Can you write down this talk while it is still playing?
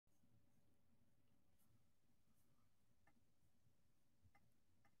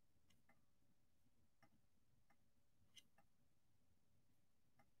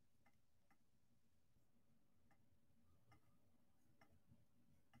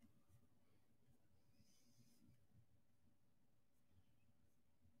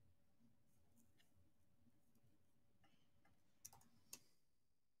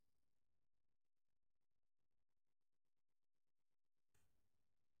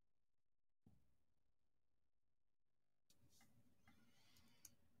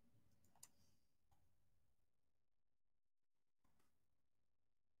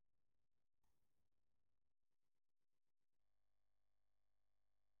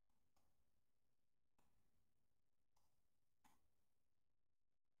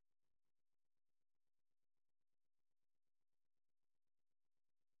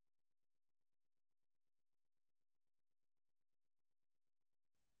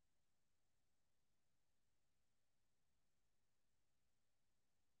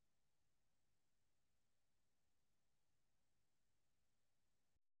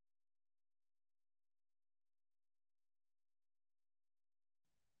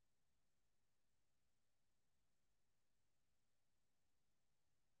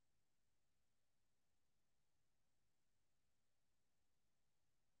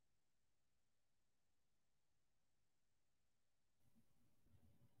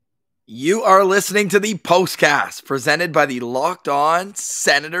You are listening to the Postcast, presented by the Locked On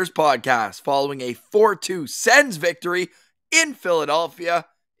Senators podcast, following a 4-2 Sens victory in Philadelphia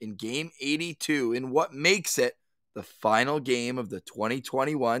in Game 82 in what makes it the final game of the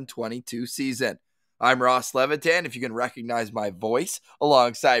 2021-22 season. I'm Ross Levitan, if you can recognize my voice,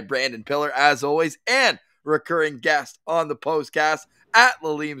 alongside Brandon Pillar, as always, and recurring guest on the Postcast at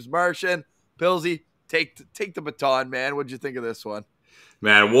Laleem's Martian. Pilsy, take the baton, man. What'd you think of this one?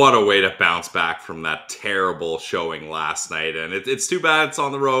 Man, what a way to bounce back from that terrible showing last night. And it's too bad it's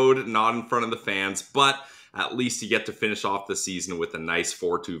on the road, not in front of the fans, but at least you get to finish off the season with a nice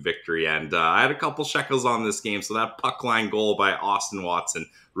 4-2 victory. And I had a couple shekels on this game, so that puck line goal by Austin Watson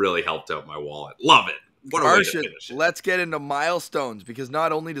really helped out my wallet. Love it. What a way to finish it. Let's get into milestones, because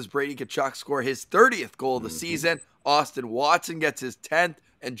not only does Brady Tkachuk score his 30th goal of the season, Austin Watson gets his 10th,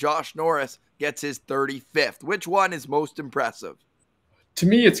 and Josh Norris gets his 35th. Which one is most impressive? To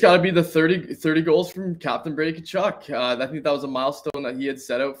me, it's got to be the 30 goals from Captain Brady Tkachuk. I think that was a milestone that he had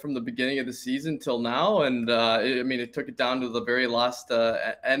set out from the beginning of the season till now, and it took it down to the very last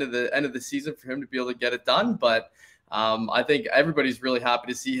end of the season for him to be able to get it done. But I think everybody's really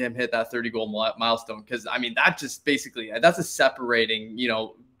happy to see him hit that 30-goal milestone, because that just basically that's a separating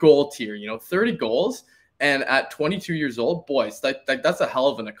goal tier. 30 goals. And at 22 years old, boys, that's a hell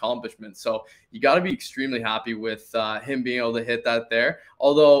of an accomplishment. So you got to be extremely happy with him being able to hit that there.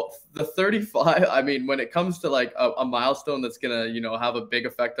 Although the 35, when it comes to like a milestone that's going to, have a big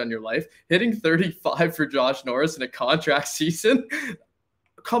effect on your life, hitting 35 for Josh Norris in a contract season,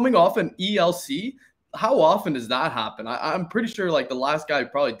 coming off an ELC, how often does that happen? I'm pretty sure like the last guy who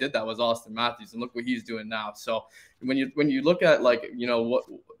probably did that was Austin Matthews, and look what he's doing now. So when you look at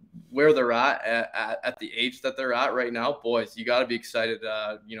where they're at the age that they're at right now, boys, you got to be excited,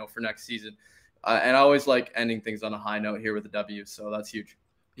 for next season. And I always like ending things on a high note here with the W, so that's huge.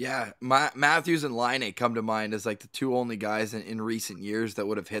 Yeah, Matthews and Laine come to mind as like the two only guys in recent years that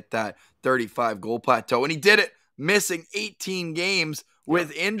would have hit that 35 goal plateau, and he did it missing 18 games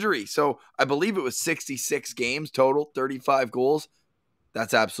with injury. So I believe it was 66 games total, 35 goals.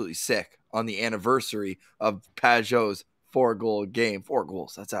 That's absolutely sick on the anniversary of Pajot's 4-goal game. 4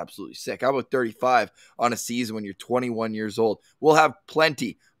 goals. That's absolutely sick. How about 35 on a season when you're 21 years old? We'll have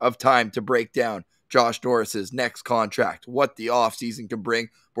plenty of time to break down Josh Norris's next contract, what the offseason can bring.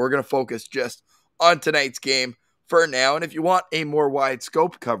 But we're going to focus just on tonight's game for now. And if you want a more wide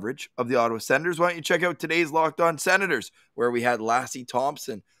scope coverage of the Ottawa Senators, why don't you check out today's Locked On Senators, where we had Lassie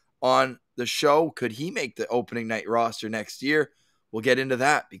Thompson on the show. Could he make the opening night roster next year? We'll get into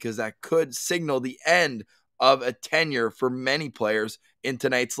that, because that could signal the end of a tenure for many players in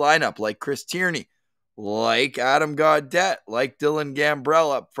tonight's lineup, like Chris Tierney, like Adam Gaudette, like Dylan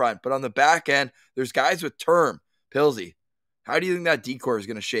Gambrell up front. But on the back end, there's guys with term. Pilsy, how do you think that decor is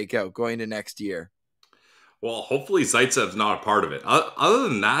going to shake out going into next year? Well, hopefully Zaitsev's not a part of it. Other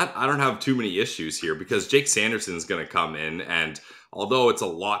than that, I don't have too many issues here, because Jake Sanderson's going to come in, and although it's a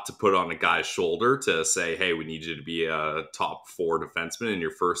lot to put on a guy's shoulder to say, hey, we need you to be a top 4 defenseman in your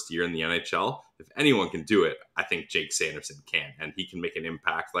first year in the NHL, if anyone can do it, I think Jake Sanderson can, and he can make an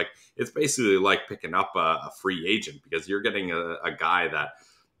impact. Like, it's basically like picking up a free agent, because you're getting a guy that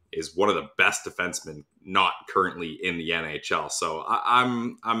is one of the best defensemen not currently in the NHL. So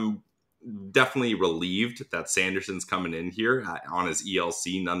I'm definitely relieved that Sanderson's coming in here on his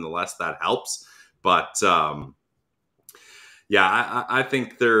ELC. Nonetheless, that helps. But I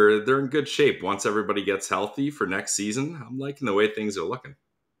think they're in good shape once everybody gets healthy for next season. I'm liking the way things are looking.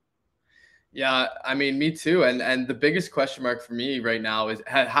 Yeah, me too. And the biggest question mark for me right now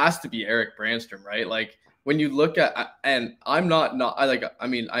has to be Erik Brannstrom, right? Like, when you look at, and I'm not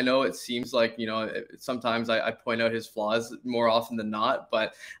I know it seems like, sometimes I point out his flaws more often than not,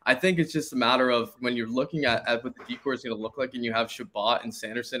 but I think it's just a matter of when you're looking at what the decor is going to look like, and you have Chabot and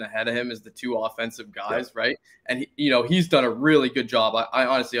Sanderson ahead of him as the two offensive guys, right? And he's done a really good job. I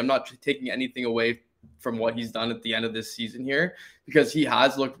honestly, I'm not taking anything away from what he's done at the end of this season here, because he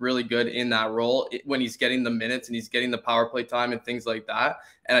has looked really good in that role when he's getting the minutes and he's getting the power play time and things like that.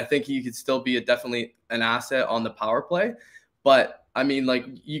 And I think he could still be definitely an asset on the power play. But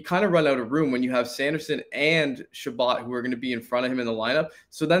you kind of run out of room when you have Sanderson and Chabot, who are going to be in front of him in the lineup.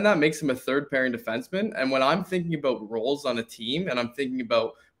 So then that makes him a third pairing defenseman. And when I'm thinking about roles on a team, and I'm thinking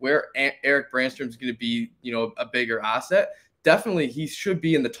about where Erik Brannstrom is going to be, a bigger asset, definitely he should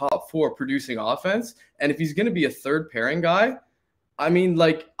be in the top 4 producing offense. And if he's going to be a third pairing guy, I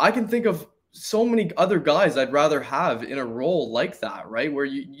can think of so many other guys I'd rather have in a role like that, right? Where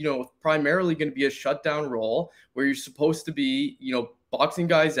primarily going to be a shutdown role, where you're supposed to be, boxing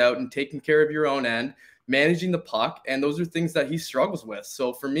guys out and taking care of your own end, managing the puck. And those are things that he struggles with.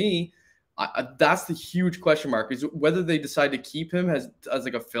 So for me, That's the huge question mark, is whether they decide to keep him as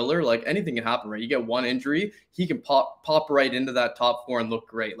like a filler. Like anything can happen, right? You get one injury, he can pop right into that top 4 and look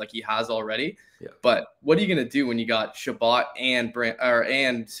great like he has already. Yeah. But what are you going to do when you got Shabbat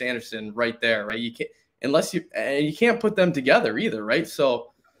and Sanderson right there, right? You can't, unless you can't put them together either, right?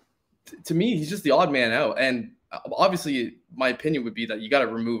 So to me, he's just the odd man out. And obviously my opinion would be that you got to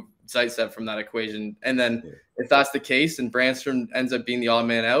remove Zaitsev from that equation. And then if that's the case and Brandstrom ends up being the odd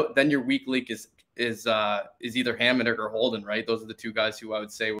man out, then your weak link is either Hammond or Holden, right? Those are the two guys who I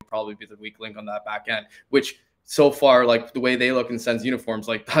would say would probably be the weak link on that back end, which so far, like the way they look in Sens uniforms,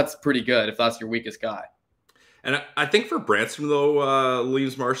 like that's pretty good if that's your weakest guy. And I think for Brandstrom, though,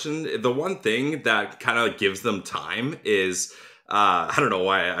 Leaves Martian, the one thing that kind of gives them time is I don't know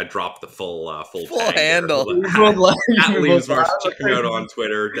why I dropped the full handle. At Leaves Martian, check him out on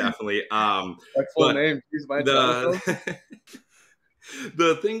Twitter, definitely. Full name.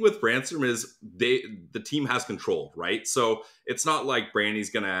 The thing with Brandstrom is the team has control, right? So it's not like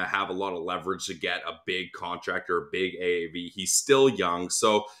Brandy's going to have a lot of leverage to get a big contract or a big AAV. He's still young,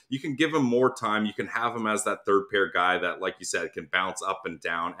 so you can give him more time. You can have him as that third pair guy that, like you said, can bounce up and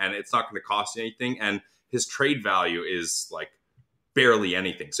down, and it's not going to cost you anything. And his trade value is like barely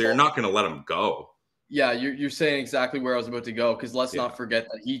anything, so you're not going to let him go. Yeah, you're saying exactly where I was about to go, because let's not forget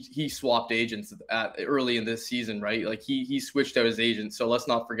that he swapped agents early in this season, right? Like he switched out his agent, so let's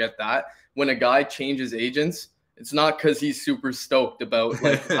not forget that. When a guy changes agents, it's not because he's super stoked about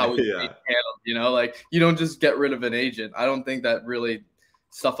like how he's being handled, you know? Like you don't just get rid of an agent. I don't think that really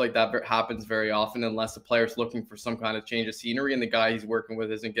stuff like that happens very often unless the player's looking for some kind of change of scenery and the guy he's working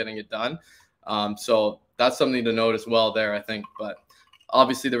with isn't getting it done. So that's something to note as well there, I think. But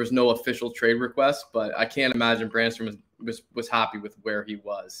obviously, there was no official trade request, but I can't imagine Brandstrom was happy with where he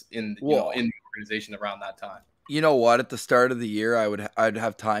was in the organization around that time. You know what? At the start of the year, I'd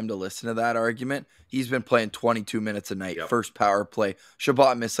have time to listen to that argument. He's been playing 22 minutes a night, first power play.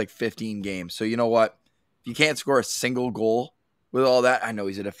 Shabbat missed like 15 games. So you know what? If you can't score a single goal with all that, I know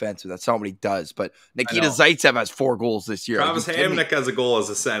he's a defensive. That's not what he does. But Nikita Zaitsev has 4 goals this year. Travis Hamonic has a goal as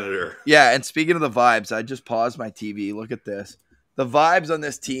a Senator. Yeah, and speaking of the vibes, I just paused my TV. Look at this. The vibes on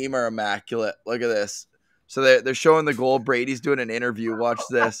this team are immaculate. Look at this. So they're showing the goal. Brady's doing an interview. Watch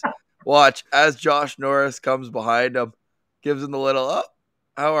this. Watch as Josh Norris comes behind him, gives him the little,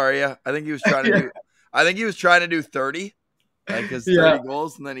 how are you? I think he was trying to do 30, like his 30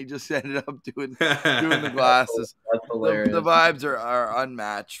 goals, and then he just ended up doing the glasses. That's hilarious. The vibes are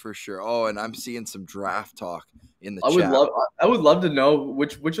unmatched for sure. Oh, and I'm seeing some draft talk in the chat. I would love to know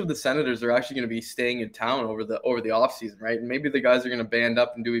which of the Senators are actually going to be staying in town over the offseason, right? And maybe the guys are going to band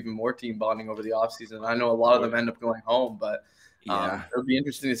up and do even more team bonding over the offseason. I know a lot of them end up going home, but it'll be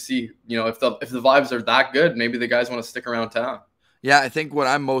interesting to see, if the vibes are that good, maybe the guys want to stick around town. Yeah, I think what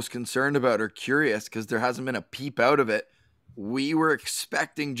I'm most concerned about or curious, because there hasn't been a peep out of it. We were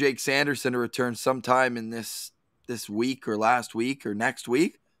expecting Jake Sanderson to return sometime in this week or last week or next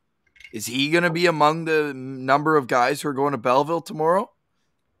week. Is he going to be among the number of guys who are going to Belleville tomorrow?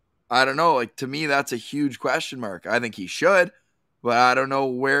 I don't know. Like, to me, that's a huge question mark. I think he should, but I don't know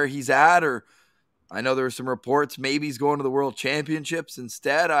where he's at. Or I know there were some reports maybe he's going to the World Championships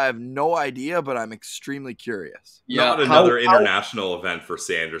instead. I have no idea, but I'm extremely curious. Yeah, not another international event for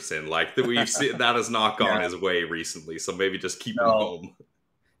Sanderson. Like that we've seen, that has not gone his way recently. So maybe just keep him home.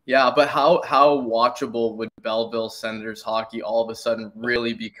 Yeah, but how watchable would Belleville Senators hockey all of a sudden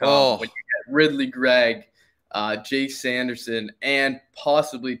really become when you get Ridley Gregg, Jake Sanderson, and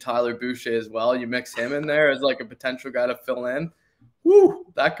possibly Tyler Boucher as well? You mix him in there as like a potential guy to fill in. Woo,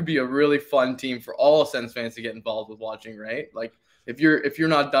 that could be a really fun team for all Sens fans to get involved with watching, right? Like if you're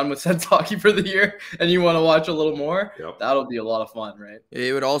not done with Sens hockey for the year and you want to watch a little more, that'll be a lot of fun, right?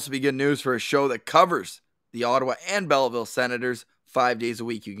 It would also be good news for a show that covers the Ottawa and Belleville Senators 5 days a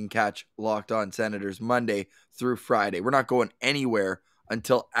week. You can catch Locked On Senators Monday through Friday. We're not going anywhere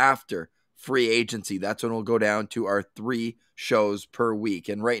until after free agency. That's when we'll go down to our 3 shows per week.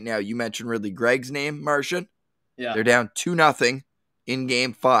 And right now, you mentioned Ridley Gregg's name, Martian. Yeah. They're down 2-0 in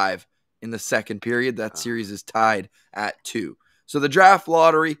Game 5 in the second period. That series is tied at 2. So the draft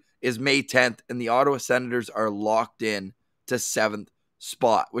lottery is May 10th, and the Ottawa Senators are locked in to 7th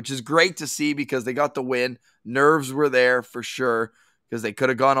spot, which is great to see because they got the win. Nerves were there for sure because they could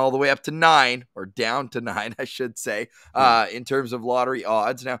have gone all the way up to 9 or down to 9, I should say, in terms of lottery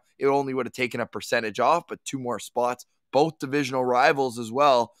odds. Now, it only would have taken a percentage off, but 2 more spots, both divisional rivals as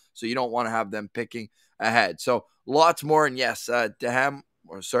well. So you don't want to have them picking ahead. So lots more. And yes, Daham,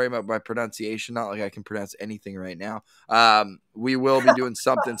 sorry about my pronunciation. Not like I can pronounce anything right now. We will be doing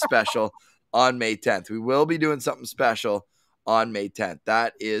something special on May 10th. We will be doing something special on May 10th.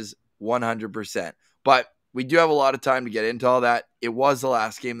 That is 100%. But we do have a lot of time to get into all that. It was the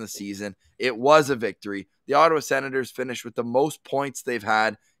last game of the season. It was a victory. The Ottawa Senators finished with the most points they've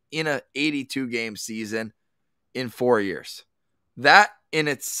had in a 82-game season in 4 years. That in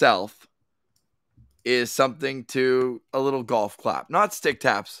itself is something to a little golf clap. Not stick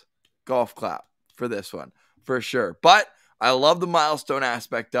taps, golf clap for this one, for sure. But I love the milestone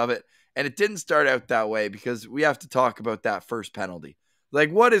aspect of it. And it didn't start out that way because we have to talk about that first penalty. Like,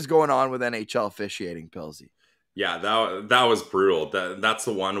 what is going on with NHL officiating, Pilsy? Yeah, that was brutal. That's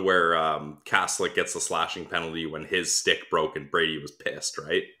the one where Kaslik gets the slashing penalty when his stick broke and Brady was pissed,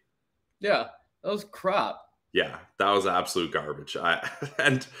 right? Yeah, that was crap. Yeah, that was absolute garbage.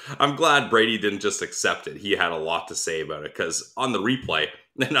 And I'm glad Brady didn't just accept it. He had a lot to say about it because on the replay,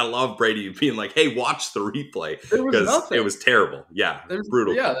 and I love Brady being like, hey, watch the replay because it was terrible. Yeah,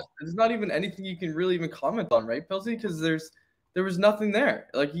 brutal. Yeah, there's not even anything you can really even comment on, right, Pilsy? Because there was nothing there.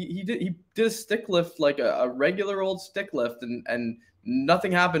 Like he did a stick lift, like a regular old stick lift, and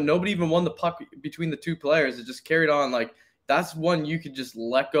nothing happened. Nobody even won the puck between the two players. It just carried on. Like that's one you could just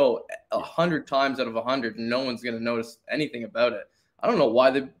let go 100 times out of 100, and no one's gonna notice anything about it. I don't know why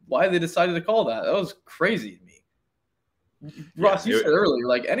they decided to call that. That was crazy to me. Ross, you said earlier,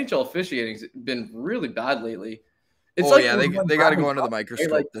 like NHL officiating's been really bad lately. It's they got to go under the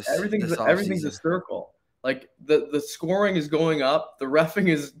microscope. Like, this everything's a circle. Like the scoring is going up, the reffing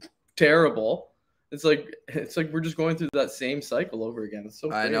is terrible. It's like we're just going through that same cycle over again. It's so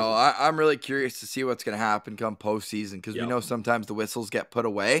crazy. I know. I'm really curious to see what's going to happen come postseason because we know sometimes the whistles get put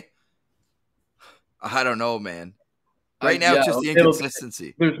away. I don't know, man. Right now, it's just the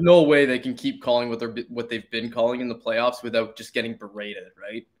inconsistency. There's no way they can keep calling what they've been calling in the playoffs without just getting berated,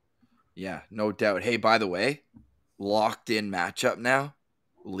 right? Yeah, no doubt. Hey, by the way, locked in matchup now,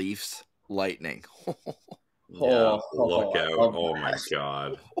 Leafs Lightning. Yeah, look out. Oh my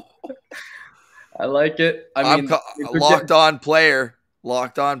God. I like it. I mean, locked on player,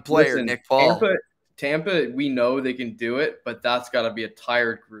 listen, Nick Paul. Tampa, we know they can do it, but that's got to be a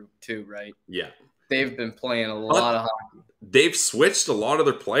tired group too, right? Yeah. They've been playing a lot of hockey. They've switched a lot of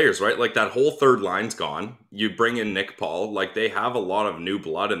their players, right? Like that whole third line's gone. You bring in Nick Paul. Like they have a lot of new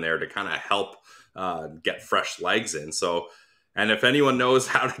blood in there to kind of help get fresh legs in. So, and if anyone knows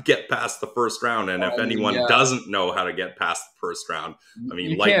how to get past the first round, and if anyone doesn't know how to get past the first round, I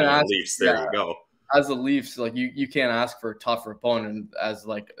mean, Lightning and Leafs, there you go. As the Leafs, like you can't ask for a tougher opponent. As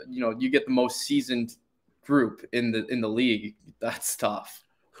like you get the most seasoned group in the league. That's tough.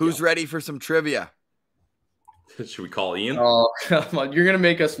 Who's ready for some trivia? Should we call Ian? Oh, come on. You're going to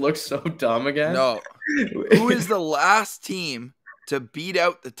make us look so dumb again? No. Who is the last team to beat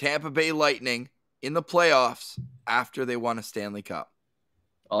out the Tampa Bay Lightning in the playoffs after they won a Stanley Cup?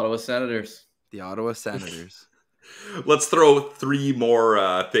 Ottawa Senators. The Ottawa Senators. Let's throw 3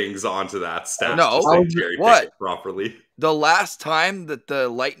 more things onto that stat. No. What? Properly. The last time that the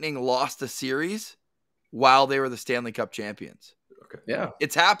Lightning lost a series while they were the Stanley Cup champions. Okay. Yeah.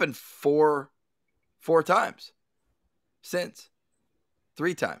 It's happened four times. Since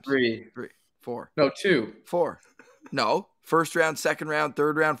 3 times. 3. 4. No, 2. 4. No. First round, second round,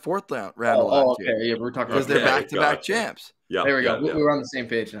 third round, fourth round of last year. Okay. Yeah, we're talking because they're back-to-back champs. Yeah. There we go. We're on the same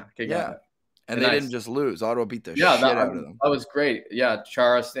page now. Okay, yeah. And they didn't just lose. Ottawa beat the shit out of them. That was great. Yeah,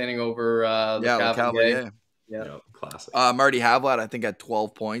 Chara standing over the Cavalier. Yeah. Classic. Marty Havlat, I think, had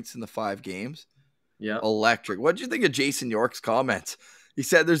 12 points in the 5 games. Yeah. Electric. What did you think of Jason York's comments? He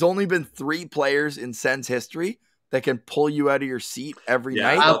said there's only been 3 players in Sens history that can pull you out of your seat every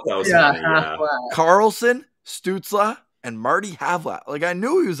night. I thought that was funny, Carlson, Stützle, and Marty Havlat. Like, I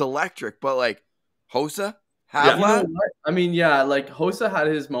knew he was electric, but like Hossa, Havlat. I mean, yeah, like Hossa had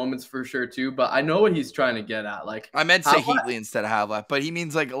his moments for sure too, but I know what he's trying to get at. Like, I meant to say Heatley instead of Havlat, but he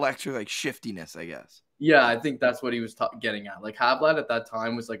means like electric, like shiftiness, I guess. Yeah, I think that's what he was getting at. Like Havlat at that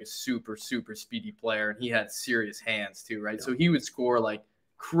time was like a super, super speedy player, and he had serious hands too, right? Yeah. So he would score like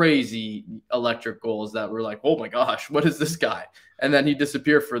crazy electric goals that were like, oh my gosh, what is this guy? And then he'd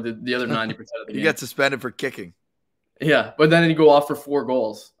disappear for the other 90% of the game. He gets suspended for kicking. Yeah, but then he'd go off for 4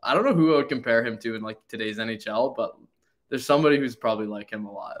 goals. I don't know who I would compare him to in like today's NHL, but there's somebody who's probably like him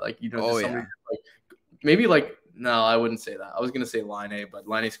a lot. Like, maybe like, no, I wouldn't say that. I was going to say Line, but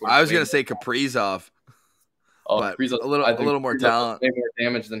Line scored. I was going to say Kaprizov. Oh, Kaprizov, a little more talent. More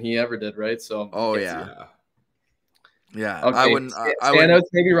damage than he ever did, right? So. Oh, yeah. Yeah, okay. I wouldn't. Standouts,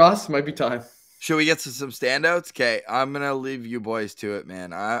 maybe Ross. Might be time. Should we get to some standouts? Okay, I'm gonna leave you boys to it,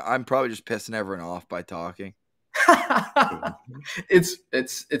 man. I'm probably just pissing everyone off by talking.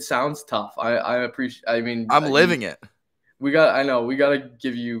 It sounds tough. I appreciate. I mean, I'm living it. I know we got to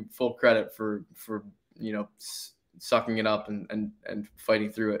give you full credit for sucking it up and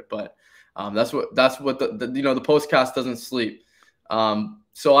fighting through it. But that's what the you know, the postcast doesn't sleep.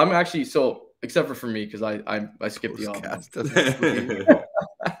 So I'm actually except for me because I skipped the Postcast audio. doesn't sleep.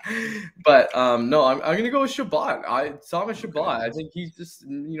 But no, I'm gonna go with Shabbat. Thomas Shabbat. I think he's just,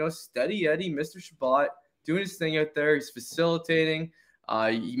 you know, steady Eddie, Mr. Shabbat, doing his thing out there. He's facilitating.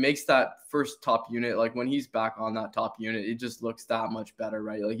 He makes that first top unit. Like when he's back on that top unit, it just looks that much better,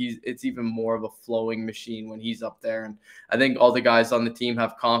 right? Like it's even more of a flowing machine when he's up there. And I think all the guys on the team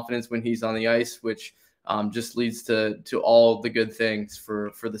have confidence when he's on the ice, which just leads to all the good things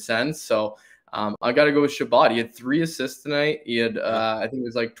for the Sens. So I got to go with Shabbat. He had 3 assists tonight. He had, I think it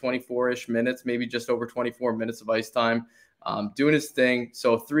was like 24-ish minutes, maybe just over 24 minutes of ice time, doing his thing.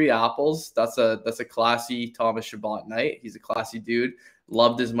 So 3 apples. That's a classy Thomas Shabbat night. He's a classy dude.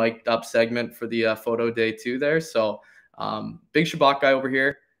 Loved his mic'd up segment for the photo day too there. So big Shabbat guy over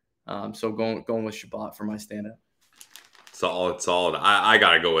here. So going with Shabbat for my standout. Solid. I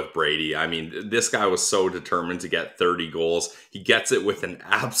got to go with Brady. I mean, this guy was so determined to get 30 goals. He gets it with an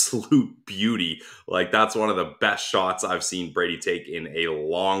absolute beauty. Like, that's one of the best shots I've seen Brady take in a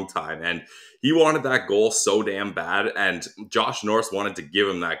long time. And he wanted that goal so damn bad. And Josh Norris wanted to give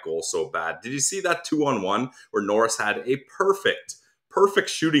him that goal so bad. Did you see that 2-on-1 where Norris had a perfect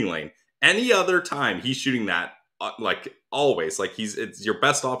shooting lane? Any other time he's shooting that, like always, like it's your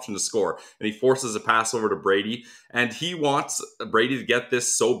best option to score, and he forces a pass over to Brady, and he wants Brady to get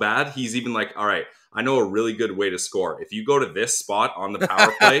this so bad. He's even like, all right, I know a really good way to score. If you go to this spot on the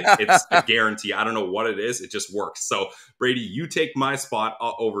power play, it's a guarantee. I don't know what it is. It just works. So Brady, you take my spot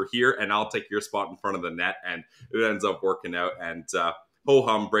over here, and I'll take your spot in front of the net, and it ends up working out. And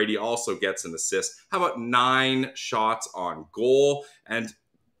ho-hum, Brady also gets an assist. How about 9 shots on goal? And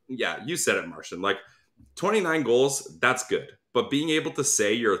yeah, you said it, Martian. Like, 29 goals, that's good. But being able to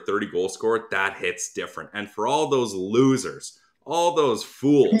say you're a 30-goal scorer, that hits different. And for all those losers, all those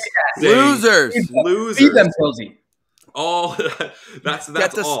fools, Losers, feed them, Pilsy. All that's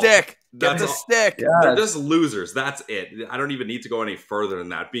get the all. stick. Get That's the all. stick. Yeah. They're just losers. That's it. I don't even need to go any further than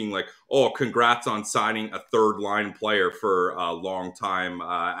that. Being like, oh, congrats on signing a third-line player for a long time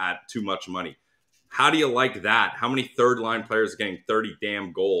at too much money. How do you like that? How many third-line players are getting 30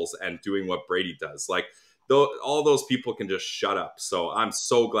 damn goals and doing what Brady does? Like, all those people can just shut up. So I'm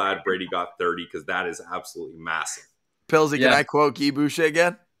so glad Brady got 30 because that is absolutely massive. Pilsy, can I quote Guy Boucher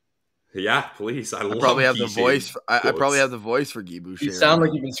again? Yeah, please. I probably have the voice. I probably have the voice for Guy Boucher. You sound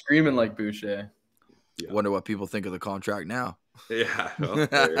like you've been screaming like Boucher. Yeah. Wonder what people think of the contract now. Yeah, well,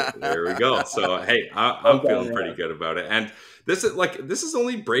 there we go. So hey, I'm feeling pretty good about it. And this is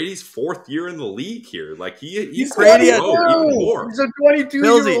only Brady's 4th year in the league here. Like he's Brady even more. He's a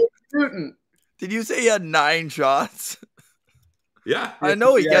 22-year-old student. Did you say he had 9 shots? Yeah. I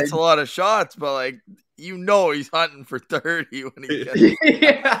know he gets a lot of shots, but like, you know, he's hunting for 30 when he gets.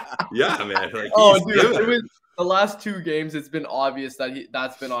 Yeah, man. Like, dude, it was the last 2 games. It's been obvious that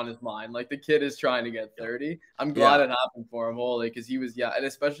that's been on his mind. Like, the kid is trying to get 30. I'm glad it happened for him, holy, because he was and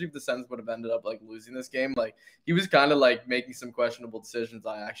especially if the Sens would have ended up like losing this game, like he was kind of like making some questionable decisions.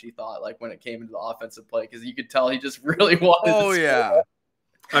 I actually thought, like, when it came into the offensive play, because you could tell he just really wanted. Oh yeah.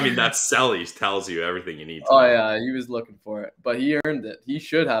 I mean, that Sellies tells you everything you need to know. know. Yeah, he was looking for it, but he earned it. He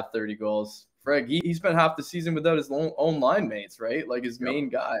should have 30 goals. Fred, he spent half the season without his own line mates, right? Like his main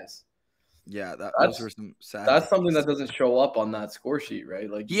guys. Yeah, those were some sad. That's something that doesn't show up on that score sheet, right?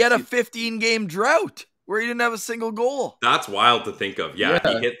 Like he had a 15-game drought where he didn't have a single goal. That's wild to think of. Yeah,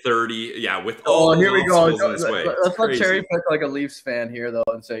 he hit 30. Yeah, with all here we go. Let's not cherry pick like a Leafs fan here though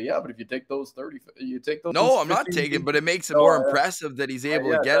and say, yeah, but if you take those 30, you take those. No, I'm not taking, but it makes it more impressive that he's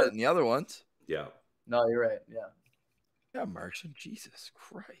able to get it in the other ones. Yeah. No, you're right. Yeah. Yeah, Martian. Jesus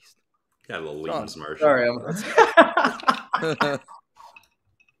Christ. Yeah, the Leafs, Martian. Sorry,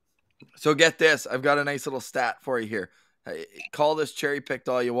 So get this. I've got a nice little stat for you here. Call this cherry picked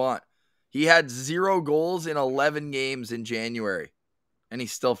all you want. He had 0 goals in 11 games in January, and he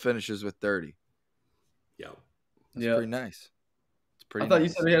still finishes with 30. Yeah. That's pretty nice. It's pretty I thought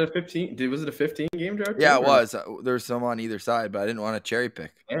nice. you said he had a 15. Was it a 15-game drought? Yeah, it was. There's some on either side, but I didn't want to cherry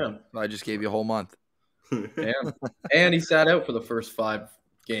pick. Damn. So I just gave you a whole month. Damn. And he sat out for the first 5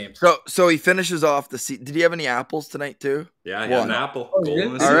 games. So he finishes off the season. Did he have any apples tonight too? Yeah, he had an apple. All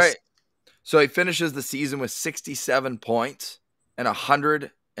right. So he finishes the season with 67 points and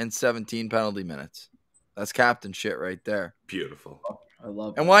 117 penalty minutes. That's captain shit right there. Beautiful. I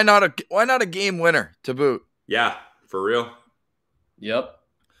love it. And why not a game winner to boot? Yeah, for real. Yep.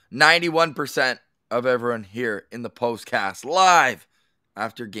 91% of everyone here in the Postcast live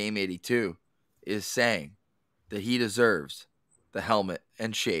after game 82 is saying that he deserves the helmet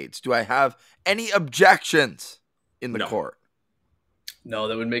and shades. Do I have any objections? in the No. court. No,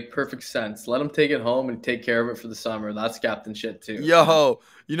 that would make perfect sense. Let him take it home and take care of it for the summer. That's captain shit too. Yo,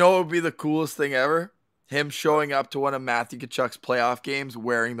 you know what would be the coolest thing ever? Him showing up to one of Matthew Tkachuk's playoff games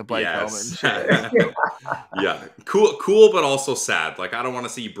wearing the bike helmet and shit. Yeah, cool, but also sad. Like, I don't want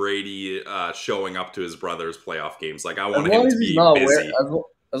to see Brady showing up to his brother's playoff games. Like, I want him to be busy.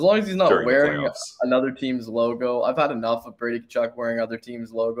 As long as he's not wearing playoffs. another team's logo. I've had enough of Brady Tkachuk wearing other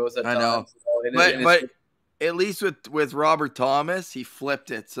teams' logos at I times. know. But at least with Robert Thomas, he flipped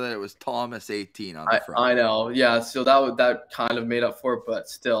it so that it was Thomas 18 on the front. I know. Yeah, so that kind of made up for it, but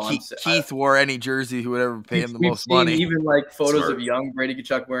still. Keith wore any jersey who would ever pay him the most seen money. Even like photos of young Brady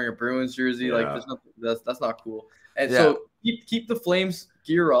Tkachuk wearing a Bruins jersey. Yeah. Like, that's not cool. And so keep the Flames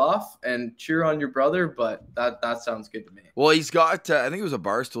gear off and cheer on your brother, but that sounds good to me. Well, he's got I think it was a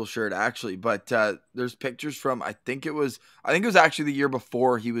Barstool shirt actually, but there's pictures from I think it was actually the year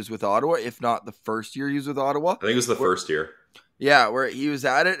before he was with Ottawa, if not the first year he was with Ottawa. I think it was the first year. Yeah, where he was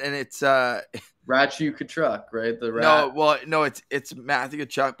at it, and it's Ratchu Tkachuk, right? The rat. No, it's Matthew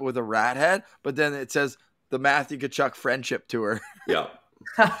Tkachuk with a rat head, but then it says the Matthew Tkachuk Friendship Tour. Yeah.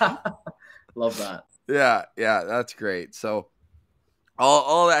 Love that. Yeah, that's great. So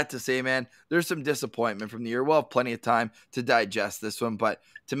all that to say, man, there's some disappointment from the year. We'll have plenty of time to digest this one, but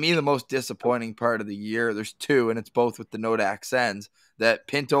to me, the most disappointing part of the year, there's two, and it's both with the Nodak Sens, that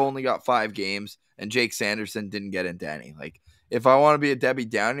Pinto only got 5 games and Jake Sanderson didn't get into any. Like, if I want to be a Debbie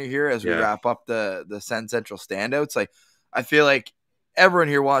Downer here as we wrap up the Sen Central standouts, like, I feel like everyone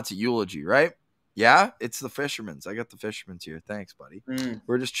here wants a eulogy, right? Yeah, it's the Fishermans. I got the Fishermans here. Thanks, buddy.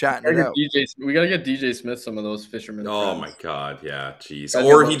 We're just chatting it out. We got to get DJ Smith some of those Fishermen. Oh, my God. Yeah, jeez.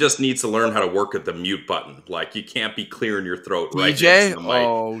 Or he just needs to learn how to work at the mute button. Like, you can't be clearing your throat right next to the mic.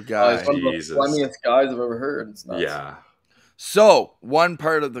 Oh, God. It's one of the funniest guys I've ever heard. It's nuts. Yeah. So, one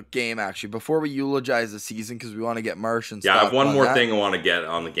part of the game, actually, before we eulogize the season, because we want to get Marsh and stuff. Yeah, I have one more thing I want to get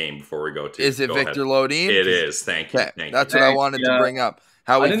on the game before we go to. Is it Victor Lodin? It is. Thank you. That's what I wanted to bring up.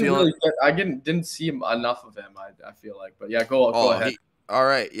 How we feeling? I didn't see enough of him, I feel like. But yeah, go ahead. All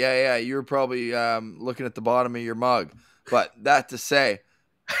right. Yeah. You were probably looking at the bottom of your mug. But that to say,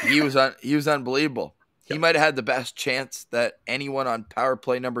 he was unbelievable. He might have had the best chance that anyone on power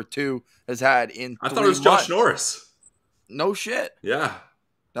play number 2 has had in 3 months. I thought it was Josh Norris. No shit. Yeah.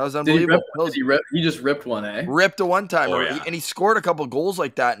 That was unbelievable. He just ripped one, eh? Ripped a one-timer. Oh, yeah. And he scored a couple goals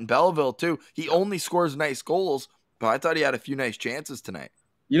like that in Belleville, too. He only scores nice goals, but I thought he had a few nice chances tonight.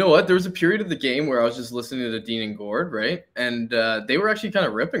 You know what? There was a period of the game where I was just listening to Dean and Gord, right? And they were actually kind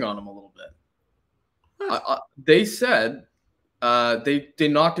of ripping on him a little bit. They said they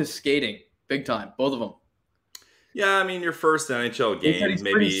knocked his skating big time, both of them. Yeah, I mean, your first NHL game,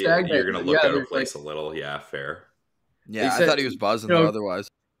 maybe you're going to look out of place a little. Yeah, fair. Yeah, I thought he was buzzing otherwise.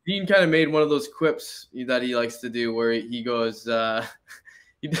 Dean kind of made one of those quips that he likes to do where he goes,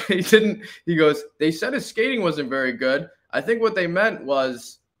 he goes, they said his skating wasn't very good. I think what they meant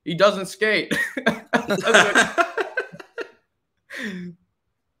was he doesn't skate.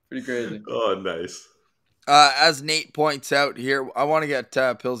 Pretty crazy. Oh, nice. As Nate points out here, I want to get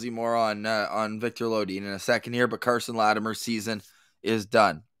Pilsy more on Victor Lodin in a second here, but Carson Latimer's season is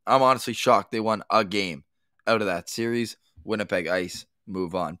done. I'm honestly shocked they won a game out of that series. Winnipeg Ice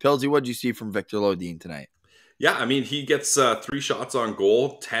move on. Pilsy, what did you see from Victor Lodin tonight? Yeah, I mean, he gets 3 shots on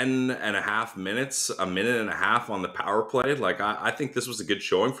goal, 10 and a half minutes, a minute and a half on the power play. Like, I think this was a good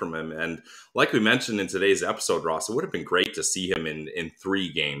showing from him. And like we mentioned in today's episode, Ross, it would have been great to see him in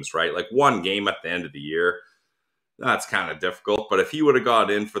 3 games, right? Like, 1 game at the end of the year, that's kind of difficult. But if he would have got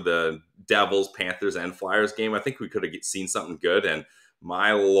in for the Devils, Panthers, and Flyers game, I think we could have seen something good. And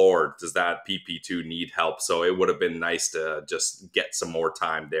my Lord, does that PP2 need help? So it would have been nice to just get some more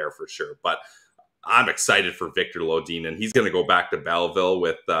time there for sure. But I'm excited for Victor Lodin, and he's going to go back to Belleville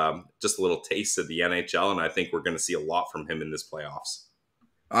with just a little taste of the NHL, and I think we're going to see a lot from him in this playoffs.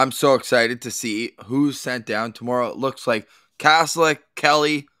 I'm so excited to see who's sent down tomorrow. It looks like Kaslik,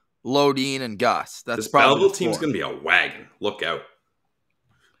 Kelly, Lodin, and Gus. That's this probably Belleville team's going to be a wagon. Look out.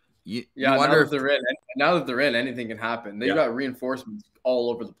 You wonder now that they're in, anything can happen. They've got reinforcements all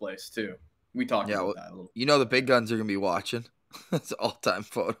over the place, too. We talked about that a little. You know the big guns are going to be watching. That's an all-time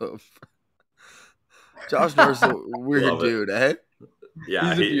photo. Josh Norris is a weird dude, eh?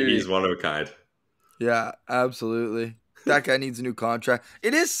 Yeah, he's one of a kind. Yeah, absolutely. That guy needs a new contract.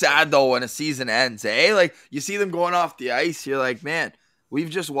 It is sad, though, when a season ends, eh? Like, you see them going off the ice, you're like, man, we've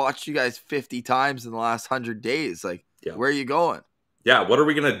just watched you guys 50 times in the last 100 days. Like, where are you going? Yeah, what are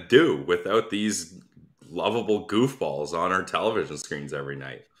we going to do without these lovable goofballs on our television screens every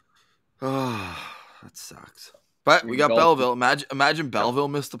night? Oh, that sucks. But we got Belleville. Imagine Belleville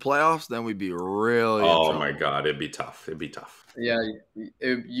missed the playoffs, then we'd be really in trouble. My God, it'd be tough. Yeah,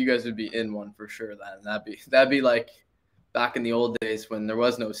 you guys would be in one for sure. That'd be like back in the old days when there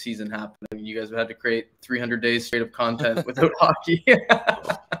was no season happening. You guys would have to create 300 days straight of content without hockey.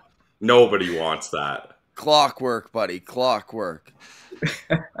 Nobody wants that. Clockwork, buddy. Clockwork.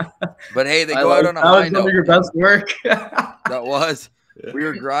 But hey, they go out on a high note. That was your best work. That was. We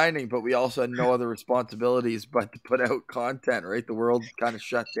were grinding, but we also had no other responsibilities but to put out content, right? The world kind of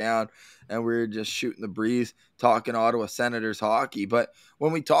shut down, and we were just shooting the breeze, talking Ottawa Senators hockey. But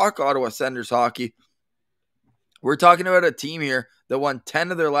when we talk Ottawa Senators hockey, we're talking about a team here that won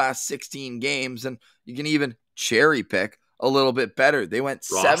 10 of their last 16 games, and you can even cherry pick a little bit better. They went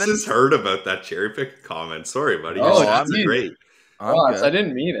Ross 7. has heard about that cherry pick comment. Sorry, buddy. I'm great. Ross, I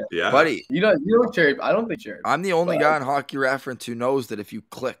didn't mean it. Yeah, buddy. You don't cherry. I don't think cherry. I'm the only guy on Hockey Reference who knows that if you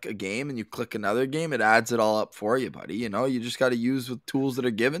click a game and you click another game, it adds it all up for you, buddy. You know, you just got to use the tools that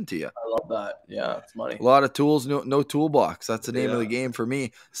are given to you. I love that. Yeah, it's money. A lot of tools, no toolbox. That's the name of the game for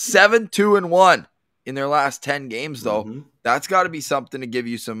me. 7-2-1 in their last 10 games, though. Mm-hmm. That's got to be something to give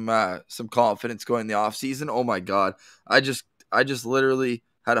you some confidence going in the offseason. Oh my God, I just literally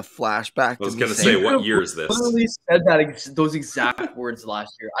had a flashback. I was going to say, what year is this? Literally said those exact words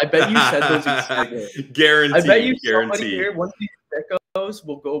last year. I bet you said those exact words. Guaranteed. I bet you somebody here, one of these sickos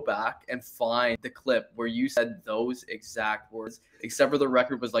will go back and find the clip where you said those exact words, except for the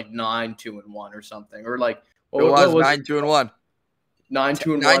record was like 9-2-1 or something, or like what was 9-2-1.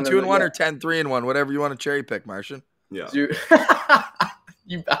 9-2-1. 9-2-1 or 10-3-1, whatever you want to cherry pick, Martian. Yeah.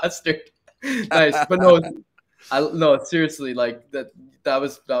 You bastard. Nice, but no, seriously, like that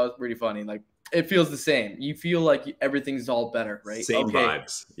was pretty funny. Like it feels the same. You feel like everything's all better, right? Same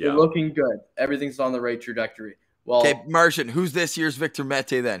vibes. Yeah. You're looking good. Everything's on the right trajectory. Well, okay, Martian, who's this year's Victor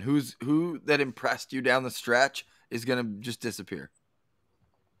Mete then? Who that impressed you down the stretch is gonna just disappear?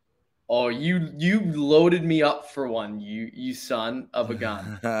 Oh, you loaded me up for one, you son of a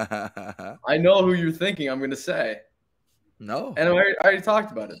gun. I know who you're thinking I'm gonna say. No. And I already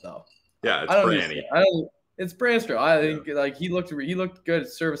talked about it though. Yeah, it's Brandy. It's Brandstrom. I think like he looked good,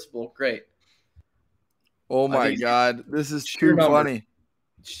 serviceable, great. Oh my God, this is too funny.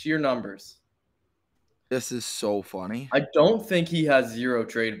 Sheer numbers. This is so funny. I don't think he has zero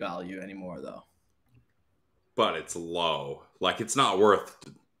trade value anymore though. But it's low. Like it's not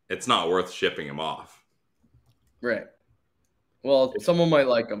worth shipping him off. Right. Well, someone might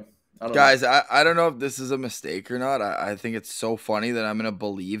like him. Guys, I don't know if this is a mistake or not. I think it's so funny that I'm going to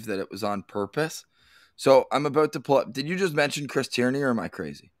believe that it was on purpose. So I'm about to pull up. Did you just mention Chris Tierney or am I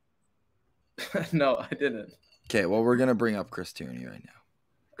crazy? No, I didn't. Okay, well, we're going to bring up Chris Tierney right now.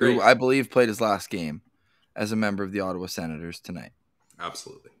 Great. Who I believe played his last game as a member of the Ottawa Senators tonight.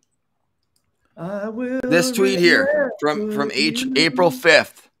 Absolutely. This tweet here from April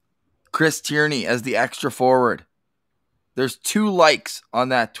 5th. Chris Tierney as the extra forward. There's 2 likes on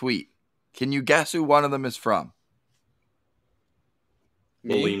that tweet. Can you guess who one of them is from?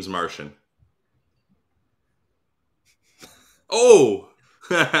 Williams Martian. Oh!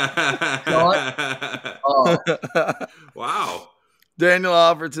 Wow. Daniel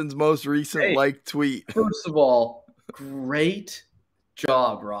Alfredson's most recent like tweet. First of all, great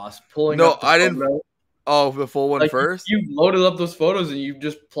job, Ross. I didn't. Oh, the full one first? You loaded up those photos and you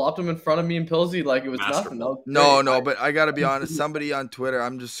just plopped them in front of me and Pilsy like it was nothing. No, but I got to be honest. Somebody on Twitter,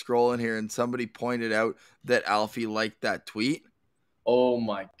 I'm just scrolling here, and somebody pointed out that Alfie liked that tweet. Oh,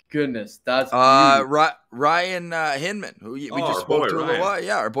 my goodness. That's Ryan Hinman, who we just spoke to a little while.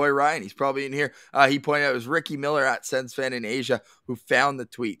 Yeah, our boy Ryan. He's probably in here. He pointed out it was Ricky Miller at SensFan in Asia who found the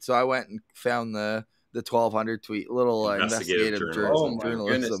tweet. So I went and found the 1200 tweet. A little investigative journalism. Oh,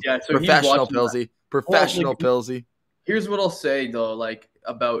 my goodness. Yeah, so professional Pilsy. Professional Pilsy. Here's what I'll say though, like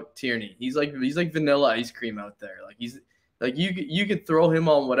about Tierney. He's like vanilla ice cream out there. Like he's like you could throw him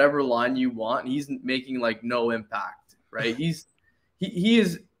on whatever line you want, and he's making like no impact, right? He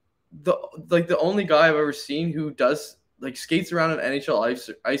is the only guy I've ever seen who does like skates around an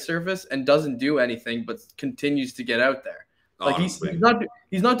NHL ice surface and doesn't do anything but continues to get out there. Like he's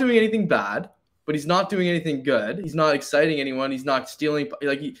not doing anything bad, but he's not doing anything good. He's not exciting anyone. He's not stealing.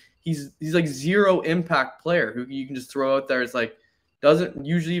 Like he's like zero impact player who you can just throw out there. It's like doesn't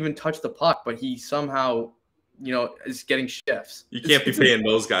usually even touch the puck, but he somehow is getting shifts. You can't be paying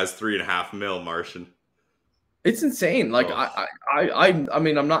those guys $3.5 million, Martian. It's insane. Like I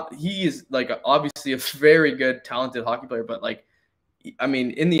mean, I'm not. He is like obviously a very good, talented hockey player, but like, I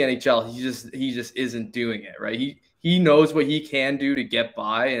mean, in the NHL, he just isn't doing it right. He knows what he can do to get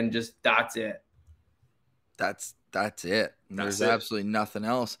by, and just that's it. That's it. That's There's it. absolutely nothing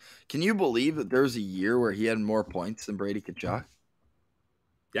else. Can you believe that there was a year where he had more points than Brady Tkachuk?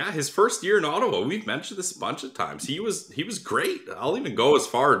 Yeah, his first year in Ottawa, we've mentioned this a bunch of times. He was great. I'll even go as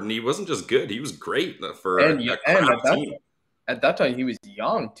far, and he wasn't just good; he was great for a crap team. At that time, he was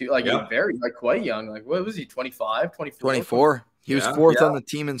young too, like Yeah. quite young. Like, what was he? 25, 24? 24. He was Yeah. fourth on the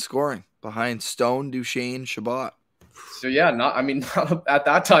team in scoring, behind Stone, Duchesne, Shabbat. So yeah, at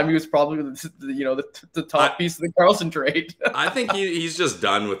that time he was probably the top piece of the Carlson trade. I think he's just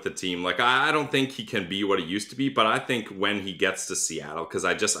done with the team. Like I don't think he can be what he used to be, but I think when he gets to Seattle, because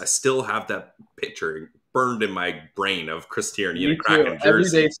I still have that picture burned in my brain of Chris Tierney in a Kraken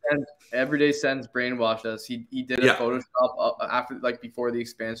jersey. Everyday Sens brainwashed us. He did a Photoshop after, like, before the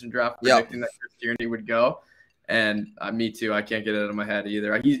expansion draft, predicting that Chris Tierney would go. And me too. I can't get it out of my head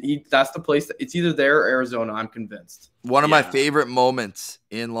either. That's the place. It's either there or Arizona. I'm convinced. One of my favorite moments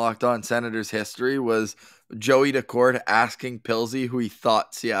in Locked On Senators history was Joey Decord asking Pilsy who he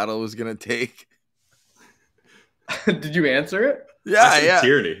thought Seattle was going to take. Did you answer it? Yeah.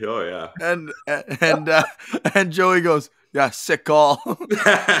 Tierney. Oh yeah. And Joey goes, "Yeah, sick call."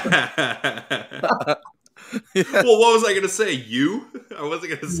 Yeah. Well, what was I going to say? You? I wasn't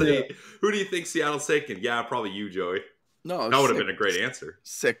going to say, who do you think Seattle's taking? Yeah, probably you, Joey. No, that would have been a great answer.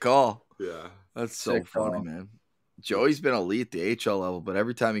 Sick call. Yeah. That's so funny, man. Joey's been elite at the HL level, but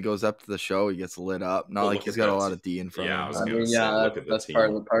every time he goes up to the show, he gets lit up. Not like he's got a lot of D in front of him. That's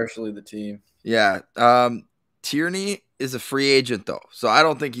partially the team. Yeah. Tierney is a free agent, though, so I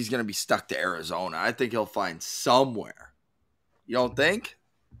don't think he's going to be stuck to Arizona. I think he'll find somewhere. You don't think?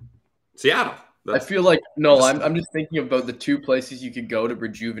 Seattle. I feel like I'm just thinking about the two places you could go to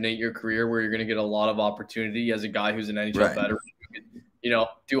rejuvenate your career, where you're going to get a lot of opportunity as a guy who's an NHL veteran. You could,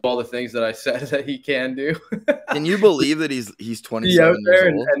 do all the things that I said that he can do. Can you believe that he's 27 Be out there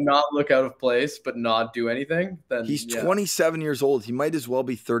years old and not look out of place, but not do anything? Then he's 27 years old. He might as well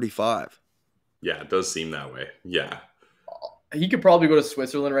be 35. Yeah, it does seem that way. Yeah, he could probably go to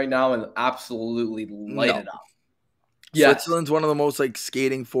Switzerland right now and absolutely light it up. Switzerland's one of the most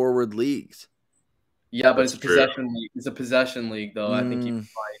skating forward leagues. Yeah, but it's a possession league. It's a possession league, though. I think you can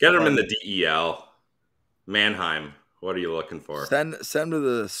get him in the DEL. Mannheim. What are you looking for? Send to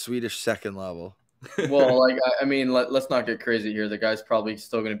the Swedish second level. Well, let's not get crazy here. The guy's probably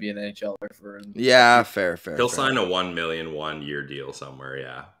still going to be an NHLer for him. Yeah, fair. He'll sign a $1 million 1 year deal somewhere.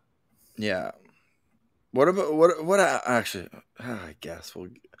 Yeah. Yeah. What about actually? I guess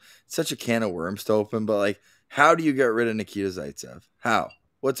it's such a can of worms to open. But how do you get rid of Nikita Zaitsev? How?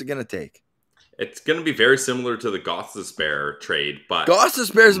 What's it going to take? It's going to be very similar to the Gostisbehere trade, but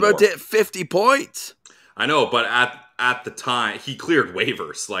Gostisbehere's about to hit 50 points. I know, but at the time he cleared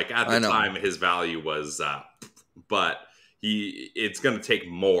waivers. At the time, his value was, but it's going to take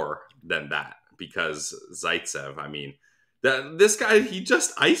more than that because Zaitsev. I mean, this guy, he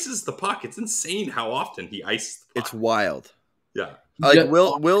just ices the puck. It's insane how often he ices the puck. It's wild. Yeah.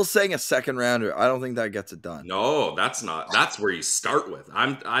 Will saying a second rounder, I don't think that gets it done. No, that's not. That's where you start with.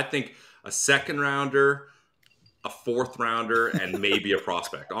 I think a second rounder, a fourth rounder, and maybe a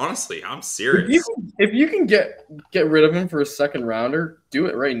prospect. Honestly, I'm serious. If you can get rid of him for a second rounder, do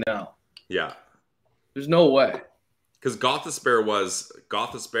it right now. Yeah. There's no way. Because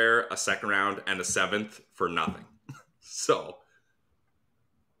Gostisbehere, a second round, and a seventh for nothing. So.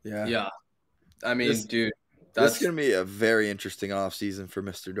 Yeah. Yeah. I mean, dude. That's going to be a very interesting offseason for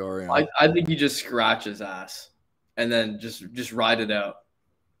Mr. Dorian. I think you just scratch his ass and then just ride it out.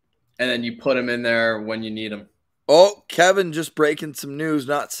 And then you put him in there when you need him. Oh, Kevin just breaking some news,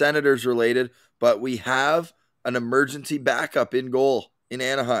 not Senators related, but we have an emergency backup in goal in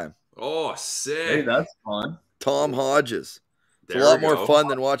Anaheim. Oh, sick. Hey, that's fun. Tom Hodges. It's a lot more fun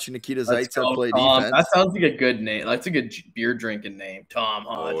than watching Nikita Zaitsev play defense. That sounds like a good name. That's a good beer drinking name, Tom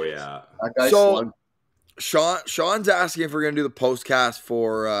Hodges. Oh, yeah. That guy's slugged. Sean's asking if we're going to do the postcast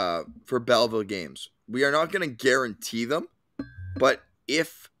for Belleville games. We are not going to guarantee them, but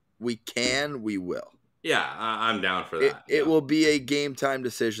if we can, we will. Yeah, I'm down for that. It will be a game time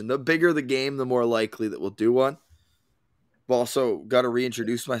decision. The bigger the game, the more likely that we'll do one. I've also got to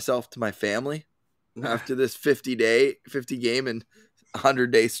reintroduce myself to my family after this 50 game and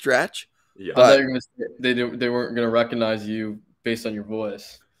 100-day stretch. Yeah, but they weren't going to recognize you based on your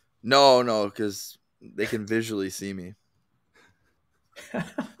voice. No, because they can visually see me.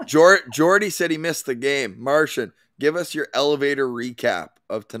 Jordy said he missed the game. Martian, give us your elevator recap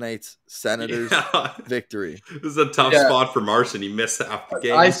of tonight's Senators victory. This is a tough spot for Martian. He missed half the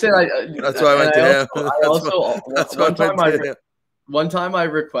game. I said that's why I went to him. One time I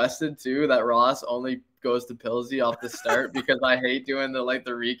requested too that Ross only goes to Pilsy off the start because I hate doing the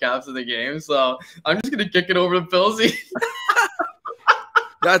recaps of the game. So I'm just gonna kick it over to Pilsy.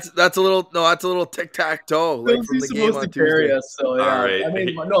 That's a little tic-tac-toe like from the game on Tuesday. Us, so yeah. All right. I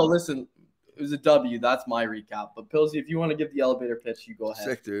mean, no, listen, it was a W. That's my recap. But Pilsy, if you want to give the elevator pitch, you go ahead.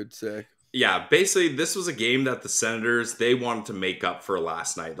 Sick, dude. Sick. Yeah, basically, this was a game that the Senators, they wanted to make up for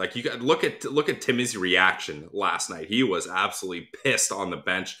last night. Like, you got look at Timmy's reaction last night. He was absolutely pissed on the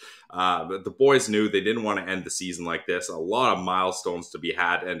bench. The boys knew they didn't want to end the season like this. A lot of milestones to be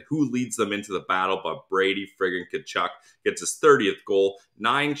had, and who leads them into the battle but Brady friggin' Tkachuk gets his 30th goal,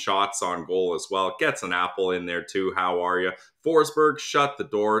 9 shots on goal as well. Gets an apple in there too. How are you? Forsberg shut the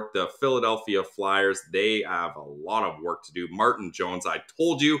door. The Philadelphia Flyers, they have a lot of work to do. Martin Jones, I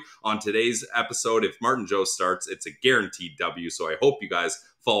told you on today's episode, if Martin Jones starts, it's a guaranteed W. So I hope you guys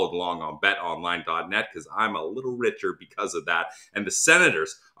followed along on betonline.net because I'm a little richer because of that. And the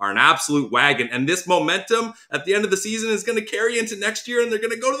Senators are an absolute wagon. And this momentum at the end of the season is going to carry into next year, and they're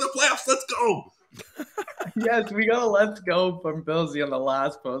going to go to the playoffs. Let's go. Yes, we got a let's go from Pilsy on the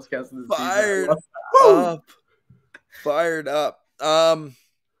last Postcast of the Fired season. up. Fired up.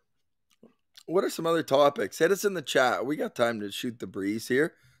 What are some other topics? Hit us in the chat. We got time to shoot the breeze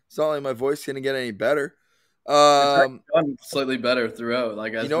here. It's not like my voice is going to get any better. I'm slightly better throughout.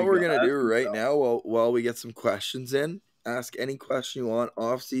 Like, you know what we're gonna do right now while we get some questions in. Ask any question you want,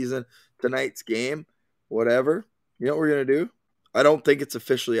 off season, tonight's game, whatever. You know what we're gonna do? I don't think it's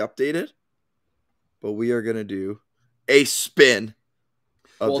officially updated, but we are gonna do a spin.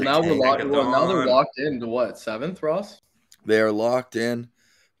 Now they're locked into what, 7th, Ross? They are locked in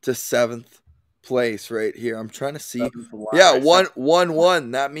to 7th place right here. I'm trying to see. Yeah,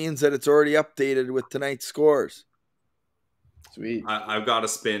 1-1. That means that it's already updated with tonight's scores. Sweet. I've got a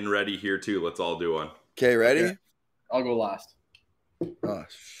spin ready here too. Let's all do one. Okay, ready? Okay. I'll go last. Oh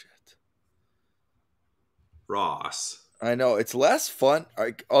shit, Ross. I know it's less fun.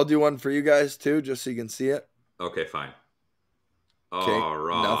 I'll do one for you guys too, just so you can see it. Okay, fine. Okay, Oh,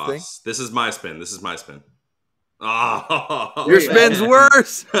 Ross. nothing. This is my spin. Oh, your spin's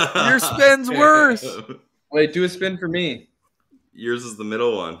worse. Your spin's worse. Wait, do a spin for me. Yours is the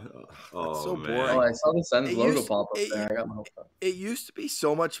middle one. Oh, That's so man. boring. Oh, I saw the Sens logo pop up there. I got my hopes up. It used to be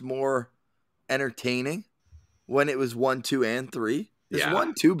so much more entertaining when it was 1, 2, and 3. This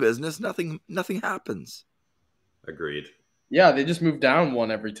 1-2 business, nothing happens. Agreed. Yeah, they just move down one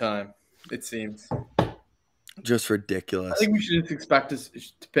every time, it seems. Just ridiculous. I think we should just expect us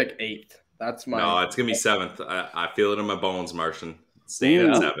to pick 8th. That's my. No, it's gonna be 7th. I feel it in my bones, Martian. Staying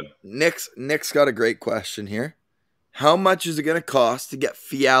at 7. Nick's got a great question here. How much is it going to cost to get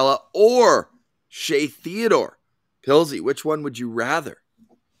Fiala or Shea Theodore? Pilsy, which one would you rather?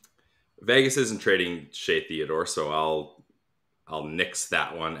 Vegas isn't trading Shea Theodore, so I'll nix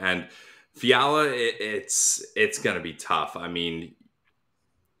that one. And Fiala, it's going to be tough. I mean,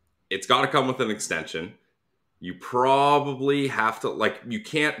 it's got to come with an extension. You probably have to, you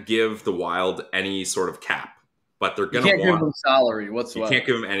can't give the Wild any sort of cap. But they're going to give him salary whatsoever. You can't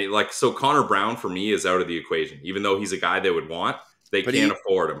give him any. So Connor Brown, for me, is out of the equation. Even though he's a guy they would want, they can't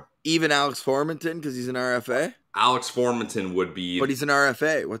afford him. Even Alex Formanton, because he's an RFA? Alex Formanton would be. But he's an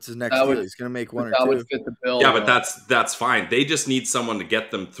RFA. What's his next deal? He's going to make 1 or 2. That would fit the bill. Yeah, but that's fine. They just need someone to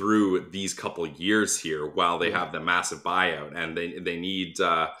get them through these couple of years here while they have the massive buyout. And they need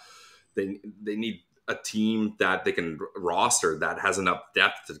they need a team that they can roster that has enough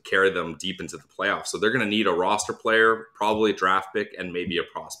depth to carry them deep into the playoffs. So they're going to need a roster player, probably a draft pick, and maybe a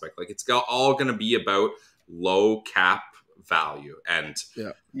prospect. It's all going to be about low cap value. And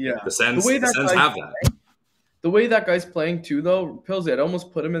the Sens have that. The way that guy's playing too, though, Pilsy, I'd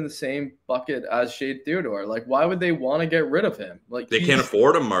almost put him in the same bucket as Shea Theodore. Why would they want to get rid of him? They can't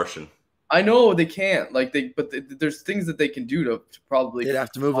afford him, Martian. I know they can't. There's things that they can do to probably. They'd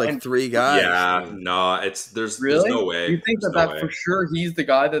have to move 3 guys. Yeah, no, there's no way. You think that for sure he's the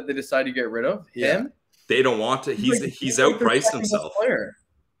guy that they decide to get rid of? Yeah. Him? They don't want to. He's outpriced himself.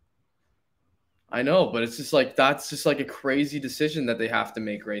 I know, but it's just that's just a crazy decision that they have to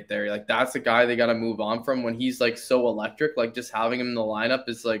make right there. That's the guy they got to move on from when he's so electric. Just having him in the lineup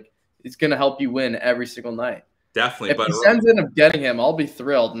is it's gonna help you win every single night. Definitely, if the Sens end up getting him, I'll be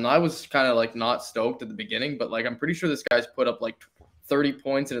thrilled. And I was kind of not stoked at the beginning, but I'm pretty sure this guy's put up 30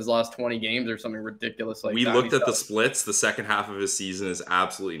 points in his last 20 games or something ridiculous like that. We looked at the splits. The second half of his season is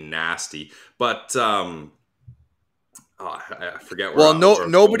absolutely nasty. But I forget.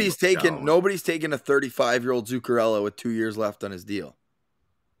 Nobody's taken a 35-year-old Zuccarello with 2 years left on his deal.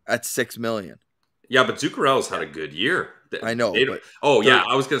 That's $6 million. Yeah, but Zuccarello's had a good year. I know.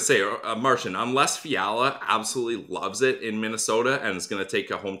 I was going to say, Martian, unless Fiala absolutely loves it in Minnesota and is going to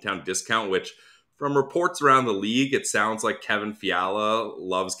take a hometown discount, which from reports around the league, it sounds like Kevin Fiala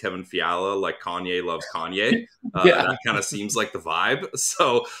loves Kevin Fiala like Kanye loves Kanye. That kind of seems like the vibe.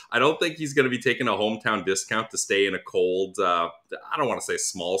 So I don't think he's going to be taking a hometown discount to stay in a cold, I don't want to say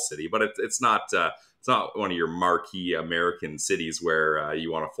small city, but it's not one of your marquee American cities where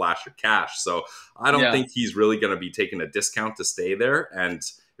you want to flash your cash. So I don't think he's really going to be taking a discount to stay there. And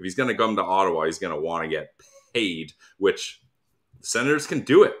if he's going to come to Ottawa, he's going to want to get paid, which Senators can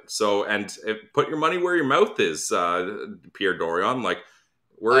do it. So, and put your money where your mouth is, Pierre Dorion. Like,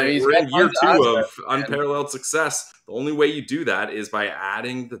 we're in year 2 of unparalleled success. The only way you do that is by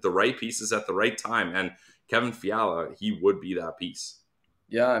adding the right pieces at the right time. And Kevin Fiala, he would be that piece.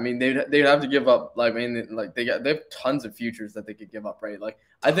 Yeah, I mean they'd have to give up. Like, I mean, like they have tons of futures that they could give up, right? Like,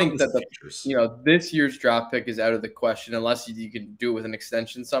 I think that this year's draft pick is out of the question unless you can do it with an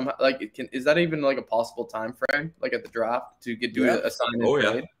extension somehow. Like, is that even like a possible time frame? Like at the draft to do a sign and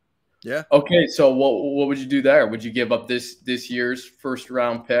trade? Yeah. Okay, so what would you do there? Would you give up this year's first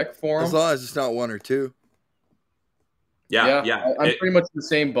round pick for him? As long as it's not 1 or 2. Yeah. I'm pretty much in the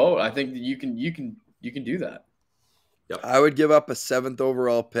same boat. I think that you can do that. Yep. I would give up a 7th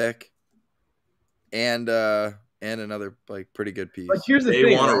overall pick and another like pretty good piece. But here's the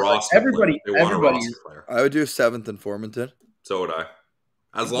thing: want a roster everybody. player. I would do 7th in Formanton. So would I.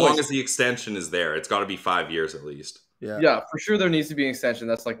 As long as the extension is there, it's got to be 5 years at least. Yeah, for sure there needs to be an extension.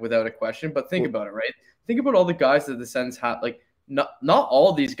 That's like without a question. But think about it, right? Think about all the guys that the Sens have. Like, not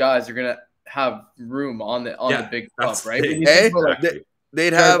all these guys are gonna have room on the big club, right?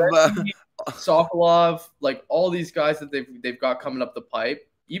 They'd have. Sokolov, like all these guys that they've got coming up the pipe,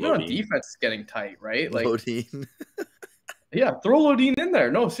 even Lodin. on defense, it's getting tight, right? Like, Lodin. Yeah, throw Lodin in there.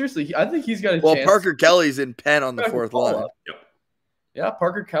 No, seriously, I think he's got a chance. Well, Parker Kelly's in pen on the 4th line. Yep. Yeah,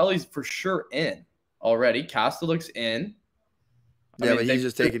 Parker Kelly's for sure in already. Castellick's in. But he's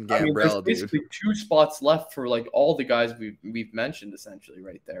just taking Gambrell, there's basically 2 spots left for like all the guys we've mentioned essentially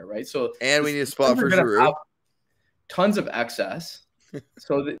right there, right? So and we need a spot for Giroux. Tons of excess.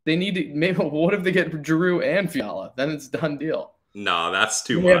 So they need to maybe. What if they get Giroux and Fiala? Then it's a done deal. No, that's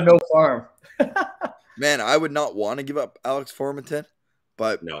too much. We have no farm. Man, I would not want to give up Alex Formanton,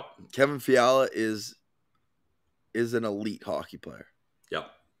 but no. Kevin Fiala is an elite hockey player. Yep.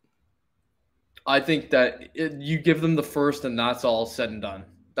 I think that you give them the first, and that's all said and done.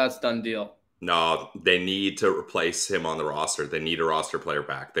 That's done deal. No, they need to replace him on the roster. They need a roster player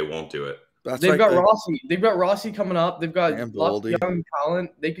back. They won't do it. They've got Rossi. They've got Rossi coming up. They've got lots of young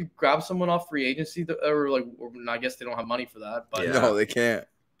talent. They could grab someone off free agency, or I guess they don't have money for that. But no, they can't.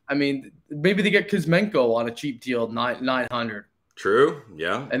 I mean, maybe they get Kuzmenko on a cheap deal, 900. True.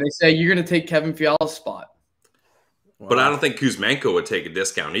 Yeah. And they say you're going to take Kevin Fiala's spot. Wow. But I don't think Kuzmenko would take a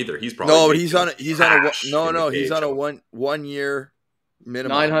discount either. He's probably he's on a 1 year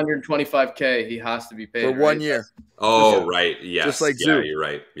minimum. $925K. He has to be paid for 1 year. Right. Yes. Just like Zoo. You're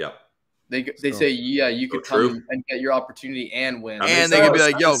right. Yep. They say, you could come and get your opportunity and win. And they could be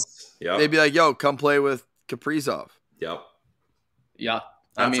like, they'd be like, come play with Kaprizov. Yep. Yeah.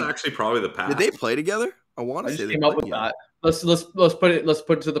 That's actually probably the path. Did they play together? I want to say they came up with that. Let's put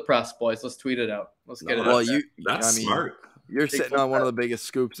it to the press, boys. Let's tweet it out. Let's get it out. Well, that's smart. You're sitting on one of the biggest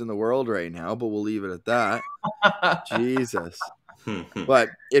scoops in the world right now, but we'll leave it at that. Jesus. But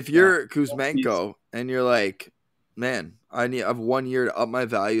if you're Kuzmenko and you're like, man, I have 1 year to up my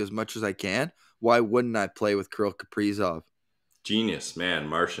value as much as I can, why wouldn't I play with Kirill Kaprizov? Genius, man,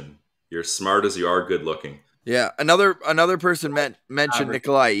 Martian. You're smart as you are good looking. Yeah, another person mentioned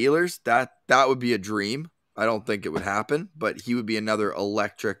Nikolai Ehlers. That would be a dream. I don't think it would happen, but he would be another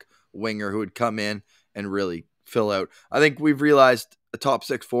electric winger who would come in and really fill out. I think we've realized a top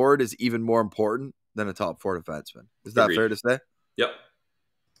 6 forward is even more important than a top 4 defenseman. Is that fair to say? Yep.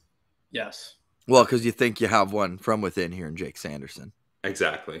 Yes. Well, because you think you have one from within here in Jake Sanderson.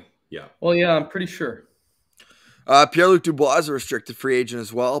 Exactly. Yeah. Well, yeah, I'm pretty sure. Pierre-Luc Dubois is a restricted free agent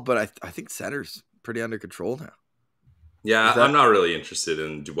as well, but I think center's pretty under control now. Yeah, I'm not really interested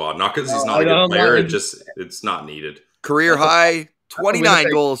in Dubois. Not because he's not a good player. It's not needed. Career high 29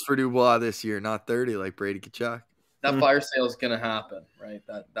 goals for Dubois this year, not 30 like Brady Tkachuk. That fire sale is going to happen, right?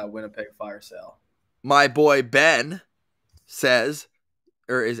 That Winnipeg fire sale. My boy Ben says,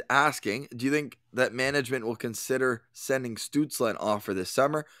 or is asking, do you think that management will consider sending Stützle an offer this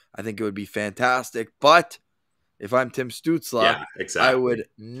summer? I think it would be fantastic, but if I'm Tim Stützle, I would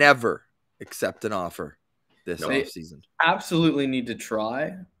never accept an offer this offseason. Absolutely need to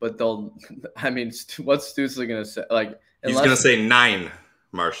try, but what's Stützle going to say? He's going to say 9,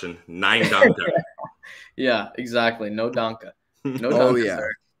 Martian. 9 Donka. Yeah, exactly. No Donka. No Donka. Oh, yeah.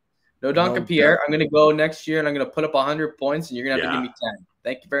 Sir. No Donka, Pierre. I'm going to go next year and I'm going to put up 100 points and you're going to have to give me 10.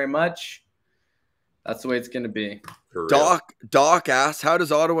 Thank you very much. That's the way it's going to be. For real. Doc asks, how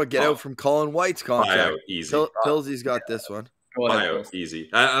does Ottawa get out from Colin White's contract? Buyout easy. Pillsy's got this one. Go ahead, Buyout easy.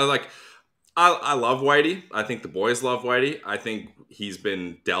 I love Whitey. I think the boys love Whitey. I think he's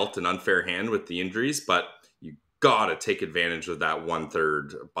been dealt an unfair hand with the injuries, but you got to take advantage of that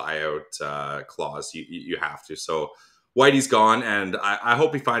 1/3 buyout clause. You have to. So Whitey's gone, and I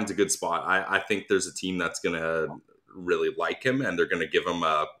hope he finds a good spot. I think there's a team that's going to really like him, and they're going to give him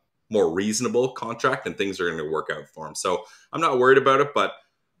a more reasonable contract, and things are going to work out for him. So I'm not worried about it, but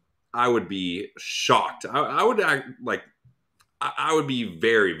I would be shocked. I would act like I would be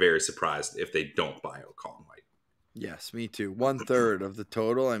very, very surprised if they don't buy out Colin White. Yes, me too. 1/3 of the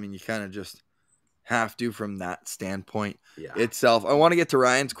total. I mean, you kind of just have to from that standpoint itself. I want to get to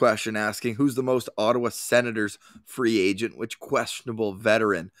Ryan's question asking who's the most Ottawa Senators free agent, which questionable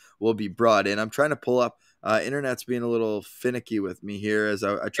veteran will be brought in. I'm trying to pull up. Internet's being a little finicky with me here as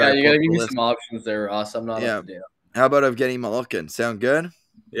I try to you pull got to up give the me list. some options there, Ross. I'm not up to date. How about Evgeny Malkin? Sound good?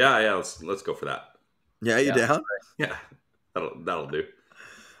 Yeah. Let's go for that. Yeah, you down? Yeah, that'll do.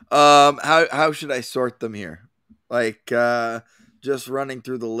 How should I sort them here? Like, just running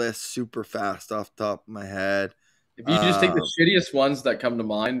through the list super fast off the top of my head. If you just take the shittiest ones that come to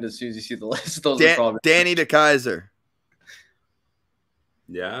mind as soon as you see the list, those are probably Danny DeKeyser.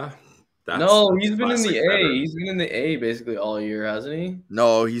 Yeah. He's been in the A. He's been in the A basically all year, hasn't he?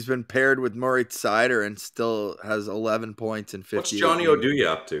 No, he's been paired with Moritz Seider and still has 11 points and 50. What's Johnny Oduya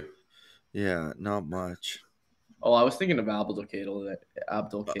up to? Yeah, not much. Oh, I was thinking of Abdelkader.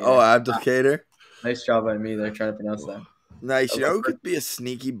 Abdelkader. Nice job by me there trying to pronounce that. Nice. You know who could be a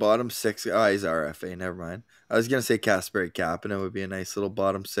sneaky bottom six? Oh, he's RFA. Never mind. I was going to say Kasperi Kapanen would be a nice little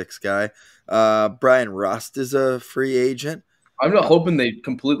bottom six guy. Brian Rust is a free agent. I'm not hoping they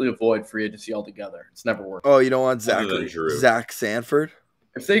completely avoid free agency altogether. It's never worked. Oh, you don't want Zach Sanford?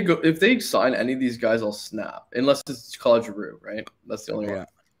 If they sign any of these guys, I'll snap. Unless it's Claude Giroux, right? That's the only one.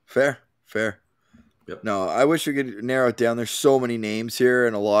 Fair. Yep. No, I wish we could narrow it down. There's so many names here,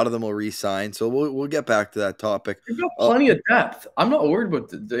 and a lot of them will re-sign. So we'll get back to that topic. They've got plenty of depth. I'm not worried about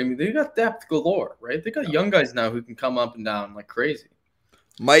they got depth galore, right? They got young guys now who can come up and down like crazy.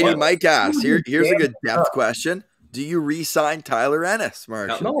 Mighty Mike asks, here's a good depth question. Do you re-sign Tyler Ennis,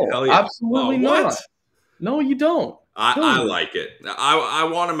 Mark? No, absolutely not. No, you don't. I like it. I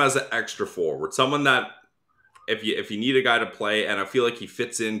want him as an extra forward, someone that if you need a guy to play, and I feel like he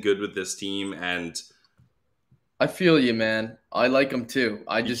fits in good with this team. And I feel you, man. I like him too.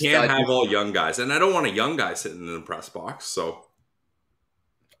 You can't have all young guys, and I don't want a young guy sitting in the press box. So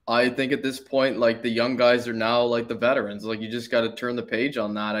I think at this point, like the young guys are now like the veterans. Like you just got to turn the page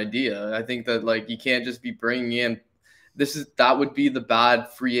on that idea. I think that like you can't just be bringing in. That would be the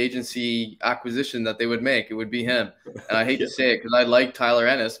bad free agency acquisition that they would make. It would be him. And I hate to say it because I like Tyler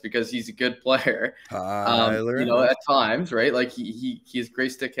Ennis because he's a good player. At times, right? Like he has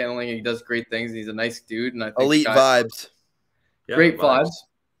great stick handling and he does great things. And he's a nice dude. And I think elite vibes. Great vibes.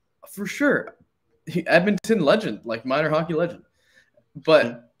 For sure. Edmonton legend, like minor hockey legend.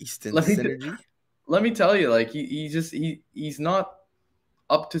 But Easton synergy. Let me tell you, like he's not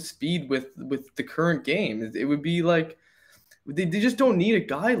up to speed with the current game. It would be like they just don't need a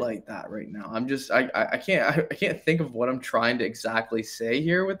guy like that right now. I can't think of what I'm trying to exactly say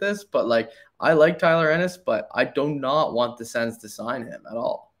here with this, but like I like Tyler Ennis, but I do not want the Sens to sign him at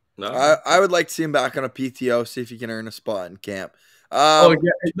all. No, I would like to see him back on a PTO, see if he can earn a spot in camp. For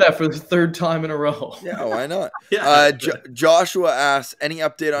the third time in a row. Yeah, why not? Yeah. Joshua asks, any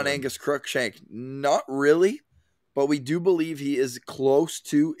update on Angus Crookshank? Not really, but we do believe he is close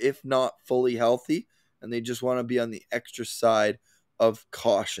to, if not fully healthy, and they just want to be on the extra side of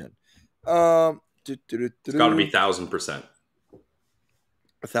caution. It's got to be 1,000%.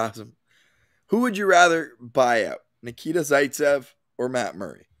 1,000. Who would you rather buy out, Nikita Zaitsev or Matt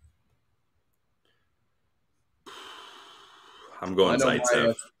Murray? I'm going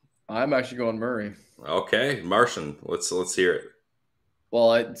Zaitsev. I'm actually going Murray. Okay, Martian. Let's hear it.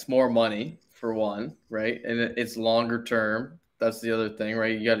 Well, it's more money for one, right? And it's longer term. That's the other thing,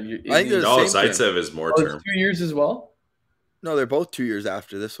 right? Zaitsev is more term. It's 2 years as well. No, they're both 2 years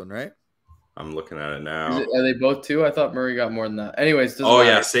after this one, right? I'm looking at it now. Are they both 2? I thought Murray got more than that. Anyways,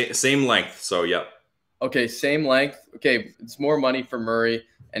 yeah, same length. So yep. Okay, same length. Okay, it's more money for Murray,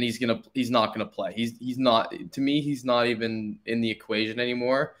 and he's not gonna play. He's not, to me, he's not even in the equation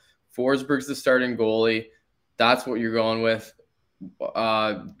anymore. Forsberg's the starting goalie. That's what you're going with.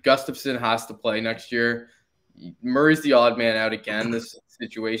 Gustafsson has to play next year. Murray's the odd man out again, this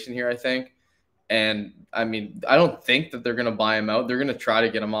situation here, I think. And I mean, I don't think that they're going to buy him out. They're going to try to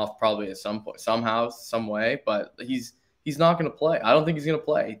get him off probably at some point, somehow, some way. But he's he's not going to play. I don't think he's going to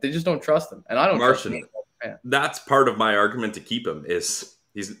play. They just don't trust him, and I don't trust him. That's part of my argument to keep him is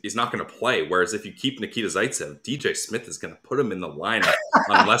he's not going to play. Whereas if you keep Nikita Zaitsev, DJ Smith is going to put him in the lineup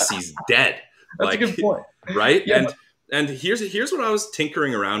unless he's dead. That's a good point, right? Yeah, and here's what I was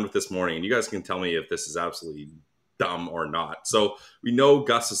tinkering around with this morning, and you guys can tell me if this is absolutely dumb or not. So we know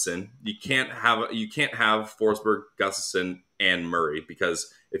Gustafsson. You can't have Forsberg, Gustafsson, and Murray,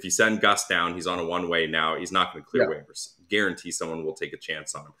 because if you send Gus down, he's on a one-way now. He's not going to clear waivers. Guarantee someone will take a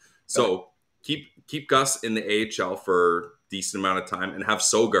chance on him. So keep Gus in the AHL for a decent amount of time and have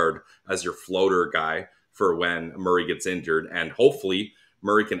Sogard as your floater guy for when Murray gets injured. And hopefully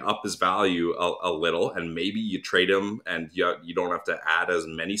Murray can up his value a little, and maybe you trade him and you don't have to add as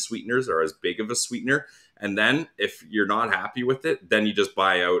many sweeteners or as big of a sweetener. And then if you're not happy with it, then you just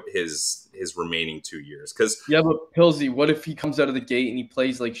buy out his remaining 2 years. Because but Pilsy, what if he comes out of the gate and he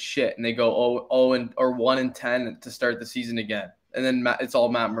plays like shit and they go 1-10 to start the season again, and then it's all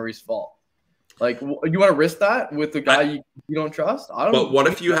Matt Murray's fault? Like, you want to risk that with the guy you don't trust? I don't. But what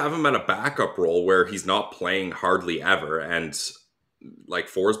if you have him at a backup role where he's not playing hardly ever, and like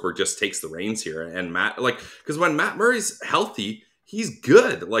Forsberg just takes the reins here, and Matt, like, because when Matt Murray's healthy, he's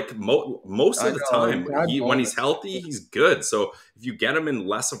good. Like most of the time, when he's healthy, he's good. So if you get him in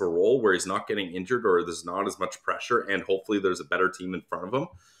less of a role where he's not getting injured or there's not as much pressure, and hopefully there's a better team in front of him,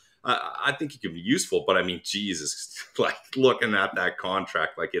 I think he could be useful. But I mean, Jesus, like looking at that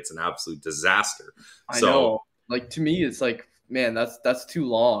contract, like it's an absolute disaster. I know. Like, to me, it's like, man, that's too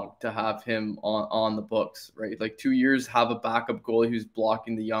long to have him on the books, right? Like 2 years, have a backup goalie who's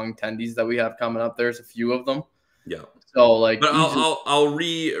blocking the young tendies that we have coming up. There's a few of them. Yeah. So like, but I'll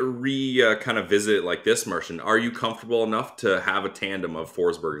kind of visit it like this, Martian. Are you comfortable enough to have a tandem of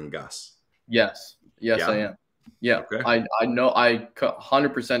Forsberg and Gus? Yes, I am. Yeah, okay. I know I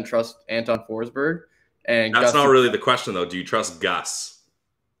 100% trust Anton Forsberg, and that's not really the question though. Do you trust Gus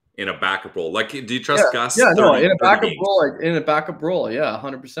in a backup role? Like, do you trust Gus? Yeah, no, in a backup role, yeah,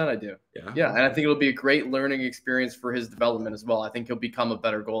 100% I do. Yeah, and I think it'll be a great learning experience for his development as well. I think he'll become a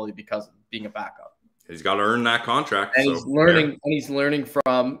better goalie because of being a backup. He's got to earn that contract, and he's learning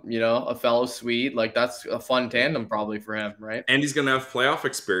from a fellow Swede. Like, that's a fun tandem probably for him, right? And he's gonna have playoff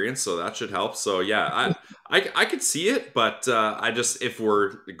experience, so that should help. So yeah, I could see it, but if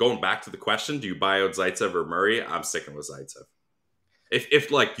we're going back to the question, do you buy out Zaitsev or Murray? I'm sticking with Zaitsev.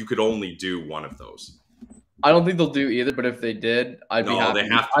 If like you could only do one of those, I don't think they'll do either. But if they did, I'd be happy. They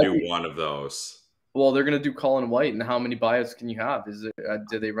have to do one of those. Well, they're going to do Colin White, and how many buyouts can you have?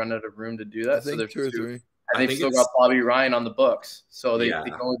 Did they run out of room to do that? I think 2 or 3. And they've still got Bobby Ryan on the books, so they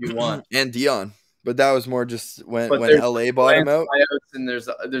can only do one. And Dion, but that was more just when LA bought him out. And there's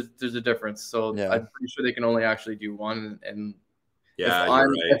a difference, so I'm pretty sure they can only actually do one. And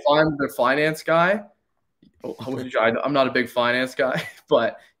if I'm the finance guy, I'm not a big finance guy,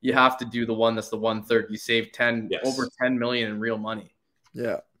 but you have to do the one that's the 1/3. You save over $10 million in real money.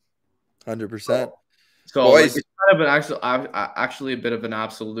 Yeah, 100%. So it's kind of actually a bit of an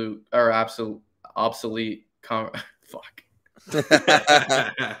obsolete fuck.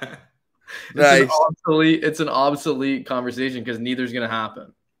 Nice. It's an obsolete conversation because neither's gonna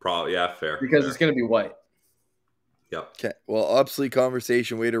happen. Probably, yeah, fair. Because it's gonna be White. Yep. Okay. Well, obsolete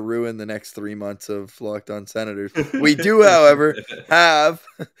conversation. Way to ruin the next 3 months of Locked On Senators. We do, however, have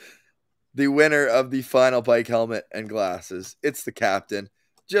the winner of the final Pike helmet and glasses. It's the captain.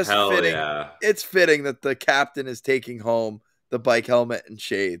 Just fitting. Yeah. It's fitting that the captain is taking home the bike helmet and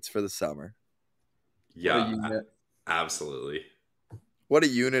shades for the summer. Yeah, absolutely. What a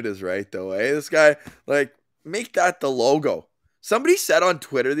unit is right, though, eh? This guy, like, make that the logo. Somebody said on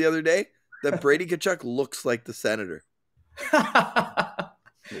Twitter the other day that Brady Tkachuk looks like the Senator.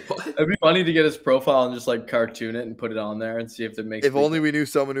 It'd be funny to get his profile and just, like, cartoon it and put it on there and see if it makes. If only we knew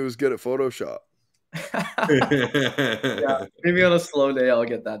someone who was good at Photoshop. Yeah, maybe on a slow day I'll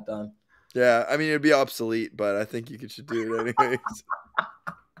get that done. Yeah, I mean, it'd be obsolete, but I think you should do it anyways.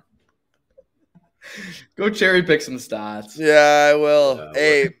 Go cherry pick some stats. Yeah, I will. Yeah,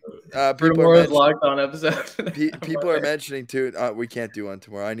 hey, people are Locked On episode. People are mentioning too. We can't do one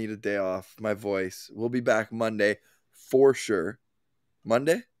tomorrow. I need a day off. My voice. We'll be back Monday for sure.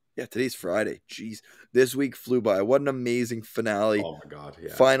 Monday? Yeah, today's Friday. Jeez, this week flew by. What an amazing finale. Oh my God,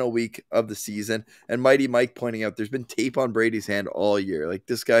 yeah. Final week of the season. And Mighty Mike pointing out there's been tape on Brady's hand all year. Like,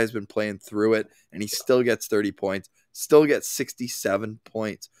 this guy's been playing through it, and he still gets 30 points. Still gets 67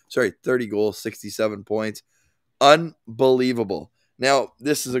 points. Sorry, 30 goals, 67 points. Unbelievable. Now,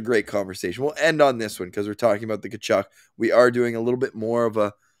 this is a great conversation. We'll end on this one because we're talking about the Tkachuk. We are doing a little bit more of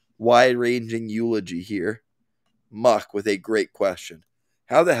a wide-ranging eulogy here. Muck with a great question.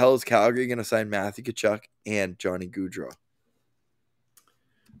 How the hell is Calgary going to sign Matthew Tkachuk and Johnny Gaudreau?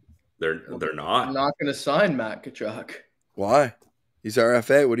 They're not. I'm not going to sign Matt Tkachuk. Why? He's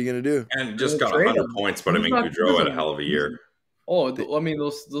RFA. What are you going to do? And just got 100 points, but I mean, Gaudreau had a hell of a year. I mean,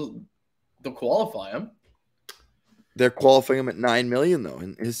 they'll qualify him. They're qualifying him at $9 million though,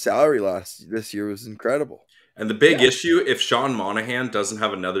 and his salary this year was incredible. And the big issue, if Sean Monahan doesn't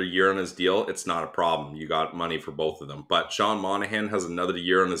have another year on his deal, it's not a problem. You got money for both of them. But Sean Monahan has another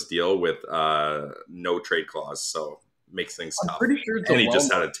year on his deal with no trade clause, so makes things tough. I'm pretty sure he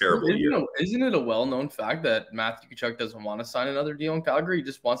just had a terrible year. Isn't it a well-known fact that Matthew Tkachuk doesn't want to sign another deal in Calgary? He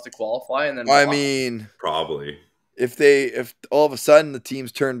just wants to qualify and then. I mean, probably. If all of a sudden the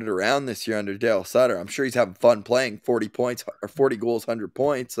team's turned it around this year under Dale Sutter, I'm sure he's having fun playing 40 points or 40 goals, 100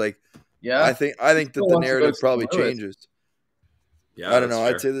 points. Like, yeah, I think that the narrative probably changes. Yeah, I don't know.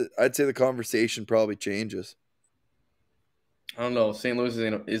 I'd say the conversation probably changes. I don't know. St. Louis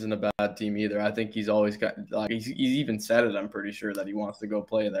isn't a bad team either. I think he's always got he's even said it. I'm pretty sure that he wants to go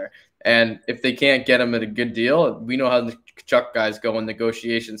play there. And if they can't get him at a good deal, we know how the Chuck guys go in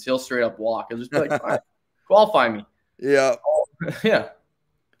negotiations. He'll straight up walk. He'll just be like, all right, qualify me. Yeah. Yeah.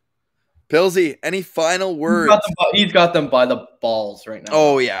 Pilsy, any final words? He's got them by the balls right now.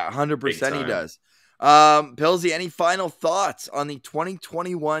 Oh, yeah. 100% he does. Pilsy, any final thoughts on the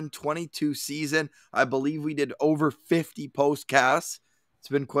 2021-22 season? I believe we did over 50 postcasts. It's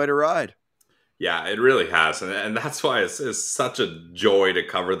been quite a ride. Yeah, it really has. And that's why it's such a joy to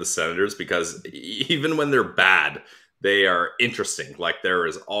cover the Senators, because even when they're bad, they are interesting. Like, there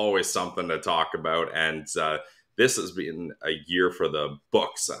is always something to talk about. And this has been a year for the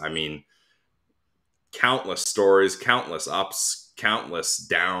books. I mean, countless stories, countless ups, countless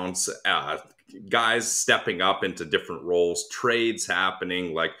downs, guys stepping up into different roles, trades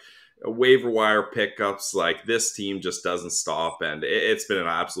happening, like waiver wire pickups. Like, this team just doesn't stop, and it's been an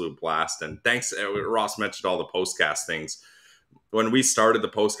absolute blast. And thanks, Ross mentioned all the postcast things. When we started the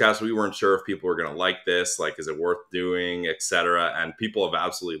postcast, we weren't sure if people were going to like this, like, is it worth doing, etc. And people have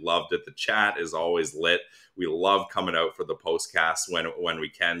absolutely loved it. The chat is always lit. We love coming out for the postcast when we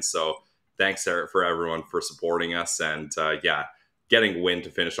can. So thanks for everyone for supporting us. And yeah, getting a win to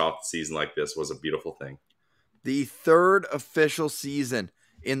finish off the season like this was a beautiful thing. The third official season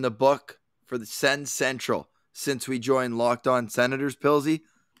in the book for the Sen Central since we joined Locked On Senators, Pilsy.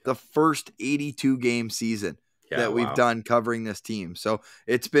 The first 82-game season that we've done covering this team. So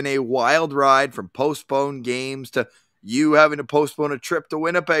it's been a wild ride, from postponed games to you having to postpone a trip to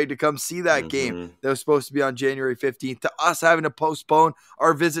Winnipeg to come see that game that was supposed to be on January 15th, to us having to postpone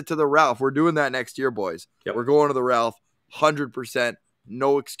our visit to the Ralph. We're doing that next year, boys. Yep. We're going to the Ralph, 100%.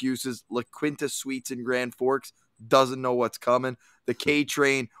 No excuses. La Quinta Suites in Grand Forks doesn't know what's coming. The K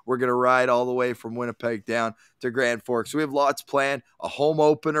train, we're going to ride all the way from Winnipeg down to Grand Forks. So we have lots planned. A home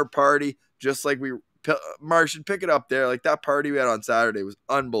opener party, just like Martian, pick it up there. Like, that party we had on Saturday was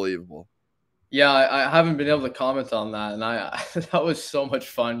unbelievable. Yeah, I haven't been able to comment on that, and that was so much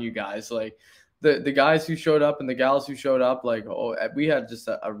fun, you guys. Like, the guys who showed up and the gals who showed up, like, we had just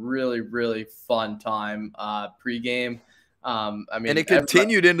a really, really fun time pregame. I mean, and it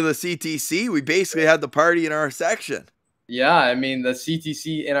continued into the CTC. We basically had the party in our section. Yeah, I mean, the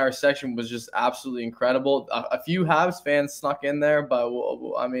CTC in our section was just absolutely incredible. A few Habs fans snuck in there, but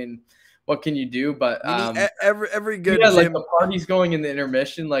I mean, what can you do? But every good yeah, like the parties going in the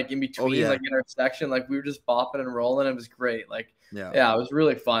intermission, like in between, like in our section, like we were just bopping and rolling. It was great. Like, yeah, it was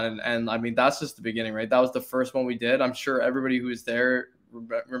really fun. And I mean, that's just the beginning, right? That was the first one we did. I'm sure everybody who was there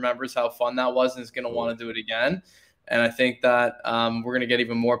remembers how fun that was and is going to want to do it again. And I think that we're going to get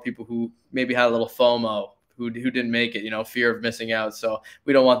even more people who maybe had a little FOMO, who didn't make it, fear of missing out. So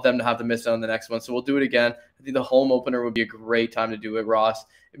we don't want them to have to miss out on the next one. So we'll do it again. I think the home opener would be a great time to do it, Ross.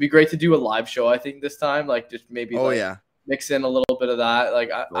 It'd be great to do a live show, I think, this time. Like, just maybe mix in a little bit of that.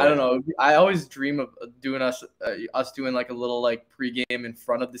 Like, I don't know. I always dream of doing us doing like a little like pregame in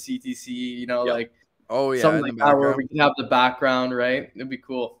front of the CTC, like something like that where we can have the background, right? It'd be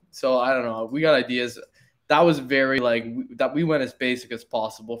cool. So I don't know. We got ideas. That was very that we went as basic as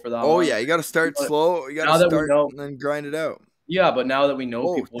possible for that. Yeah, you got to start slow. You got to start and then grind it out. Yeah, but now that we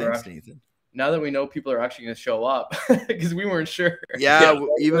know now that we know people are actually going to show up, because we weren't sure. Yeah,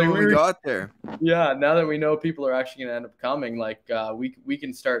 even when we got there. Yeah, now that we know people are actually going to end up coming, like we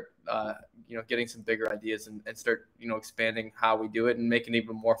can start getting some bigger ideas and start expanding how we do it and making it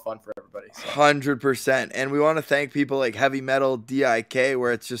even more fun for everybody. 100%. And we want to thank people like Heavy Metal DIK,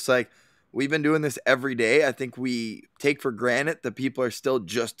 where it's just like, we've been doing this every day. I think we take for granted that people are still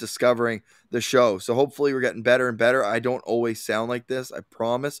just discovering the show. So hopefully we're getting better and better. I don't always sound like this, I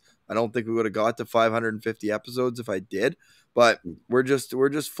promise. I don't think we would have got to 550 episodes if I did, but we're just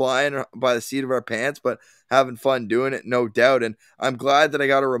flying by the seat of our pants, but having fun doing it, no doubt. And I'm glad that I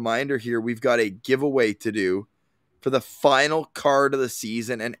got a reminder here. We've got a giveaway to do for the final card of the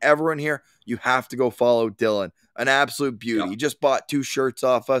season. And everyone here, you have to go follow Dylan. An absolute beauty. He just bought 2 shirts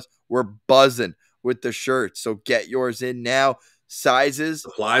off us. We're buzzing with the shirts. So get yours in now. Sizes.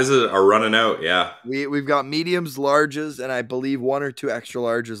 Supplies are running out. Yeah. We've got mediums, larges, and I believe 1 or 2 extra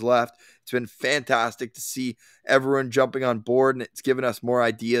larges left. It's been fantastic to see everyone jumping on board, and it's given us more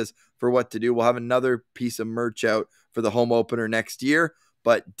ideas for what to do. We'll have another piece of merch out for the home opener next year.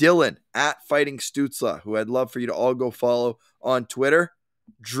 But Dylan at Fighting Stutzla, who I'd love for you to all go follow on Twitter.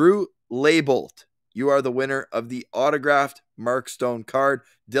 Drew Labeled, you are the winner of the autographed Mark Stone card.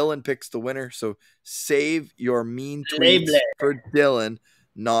 Dylan picks the winner, so save your mean tweets for Dylan,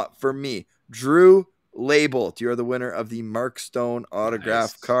 not for me. Drew Labeled, you're the winner of the Mark Stone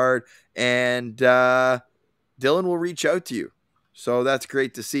autographed card, and Dylan will reach out to you. So that's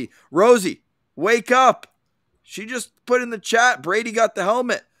great to see. Rosie, wake up. She just put in the chat, Brady got the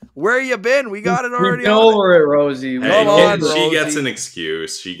helmet. Where you been? We got it already. Over it, Rosie. Hey, Come on, she Rosie. gets an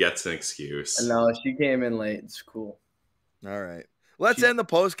excuse. She gets an excuse. No, she came in late. It's cool. All right. Let's end the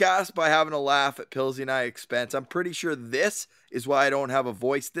postcast by having a laugh at Pillsy and I expense. I'm pretty sure this is why I don't have a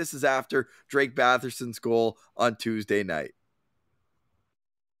voice. This is after Drake Batherson's goal on Tuesday night.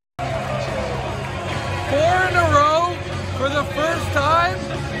 4 in a row for the first time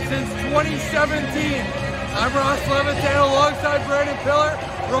since 2017. I'm Ross Levitan alongside Brandon Pillar,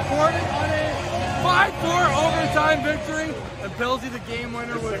 reporting on a 5-4 overtime victory. And Pillsy, the game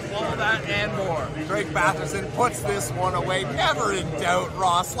winner, with all that and more. Drake Batherson puts this one away. Never in doubt,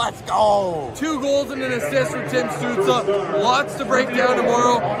 Ross. Let's go. 2 goals and an assist for Tim Stützle. Lots to break down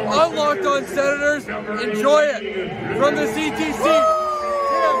tomorrow. Unlocked on Senators. Enjoy it from the CTC.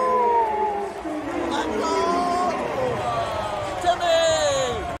 Let's go. Timmy!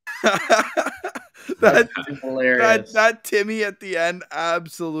 That Timmy at the end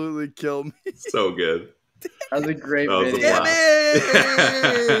absolutely killed me. So good. That was a great video. Timmy!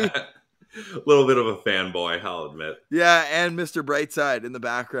 A little bit of a fanboy, I'll admit. Yeah, and Mr. Brightside in the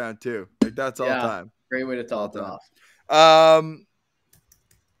background too. Like that's all time. Great way to top it off.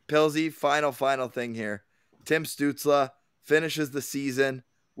 Pillsy, final thing here. Tim Stützle finishes the season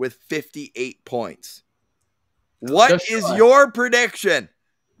with 58 points. What is your prediction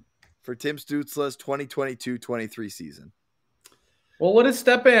for Tim Stützle's 2022-23 season? Well, what is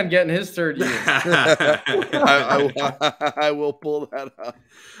Stepan getting his third year? I will pull that up.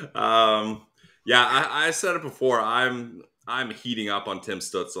 Yeah, I said it before. I'm heating up on Tim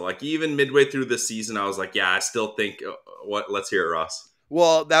Stützle. Like even midway through the season, I was like, yeah, I still think. Let's hear it, Ross.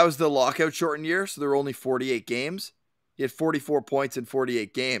 Well, that was the lockout shortened year, so there were only 48 games. He had 44 points in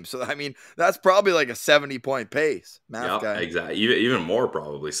 48 games. So, I mean, that's probably like a 70-point pace. Math guy. Exactly. Even more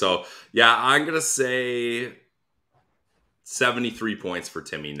probably. So, yeah, I'm going to say 73 points for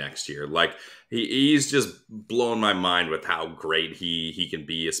Timmy next year. Like, he's just blown my mind with how great he can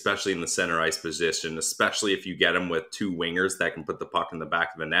be, especially in the center ice position, especially if you get him with 2 wingers that can put the puck in the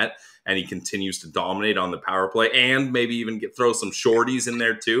back of the net, and he continues to dominate on the power play and maybe even throw some shorties in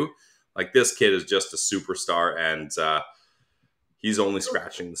there too. Like, this kid is just a superstar, and he's only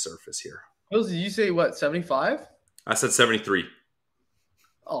scratching the surface here. Did you say, what, 75? I said 73.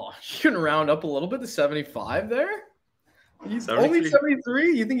 Oh, you can round up a little bit to 75 there? He's 73. only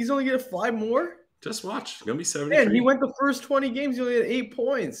 73? You think he's only going to 5 more? Just watch. It's going to be 73. Man, he went the first 20 games, he only had 8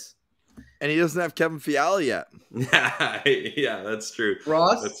 points. And he doesn't have Kevin Fiala yet. Yeah, that's true.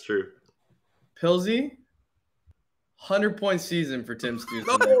 Ross? That's true. Pillsy? 100-point season for Tim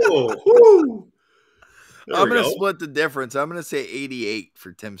Stützle. Oh, I'm going to split the difference. I'm going to say 88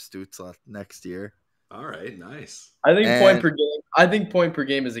 for Tim Stützle next year. All right, nice. I think point per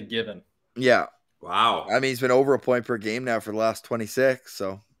game is a given. Yeah. Wow. I mean, he's been over a point per game now for the last 26.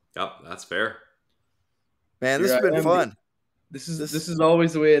 So. Yep, that's fair. Man, this has been fun. This is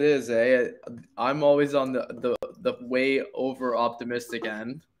always the way it is, eh? I'm always on the way over optimistic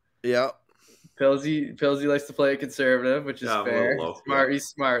end. Yeah. Pillsy likes to play it conservative, which is fair. Low, He's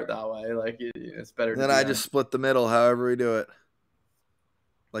smart that way. Like it's better. Then I just split the middle, however we do it.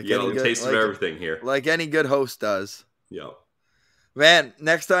 Like you get a taste of everything here, like any good host does. Yep. Man,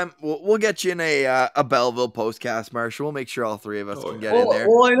 next time we'll get you in a Belleville postcast, Marshall. We'll make sure all 3 of us can get in there.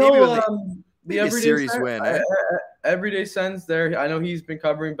 Well, I know the Everyday series win. Everyday Sen's there. I know he's been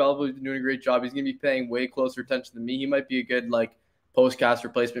covering Belleville. He's been doing a great job. He's gonna be paying way closer attention than me. He might be a good Postcast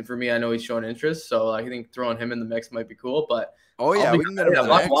replacement for me. I know he's showing interest, so I think throwing him in the mix might be cool. But Oh yeah, we can get him in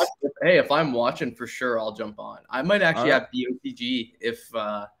the mix. If I'm watching, for sure, I'll jump on. I might actually have BOTG if.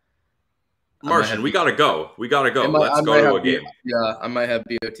 Martian, we gotta go. Let's go to a game. Yeah, I might have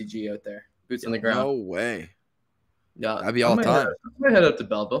BOTG out there, boots on the ground. No way. Yeah, that'd be all time. I might head up to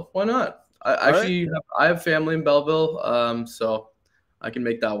Belleville. Why not? I have family in Belleville, so I can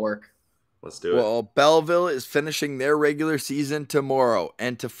make that work. Let's do it. Well, Belleville is finishing their regular season tomorrow,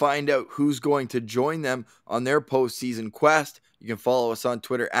 and to find out who's going to join them on their postseason quest, you can follow us on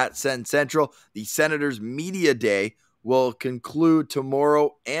Twitter at Sen Central. The Senators Media Day will conclude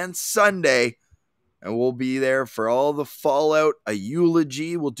tomorrow and Sunday, and we'll be there for all the fallout, a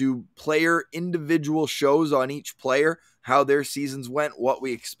eulogy. We'll do player individual shows on each player, how their seasons went, what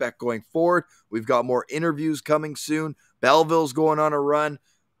we expect going forward. We've got more interviews coming soon. Belleville's going on a run.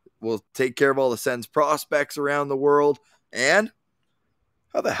 We'll take care of all the Sens prospects around the world. And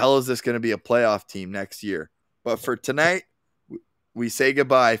how the hell is this going to be a playoff team next year? But for tonight, we say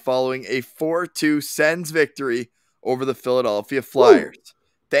goodbye following a 4-2 Sens victory over the Philadelphia Flyers. Woo!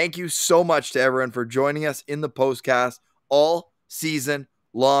 Thank you so much to everyone for joining us in the Postcast all season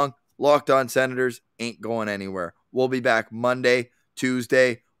long. Locked On Senators ain't going anywhere. We'll be back Monday,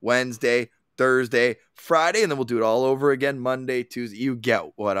 Tuesday, Wednesday, Thursday, Friday, and then we'll do it all over again Monday, Tuesday. You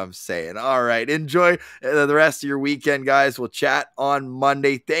get what I'm saying. All right. Enjoy the rest of your weekend, guys. We'll chat on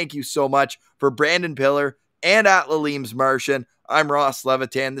Monday. Thank you so much. For Brandon Pillar and at Laleem's Martian, I'm Ross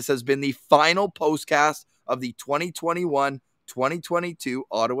Levitan. This has been the final Postcast of the 2021-2022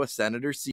 Ottawa Senators season.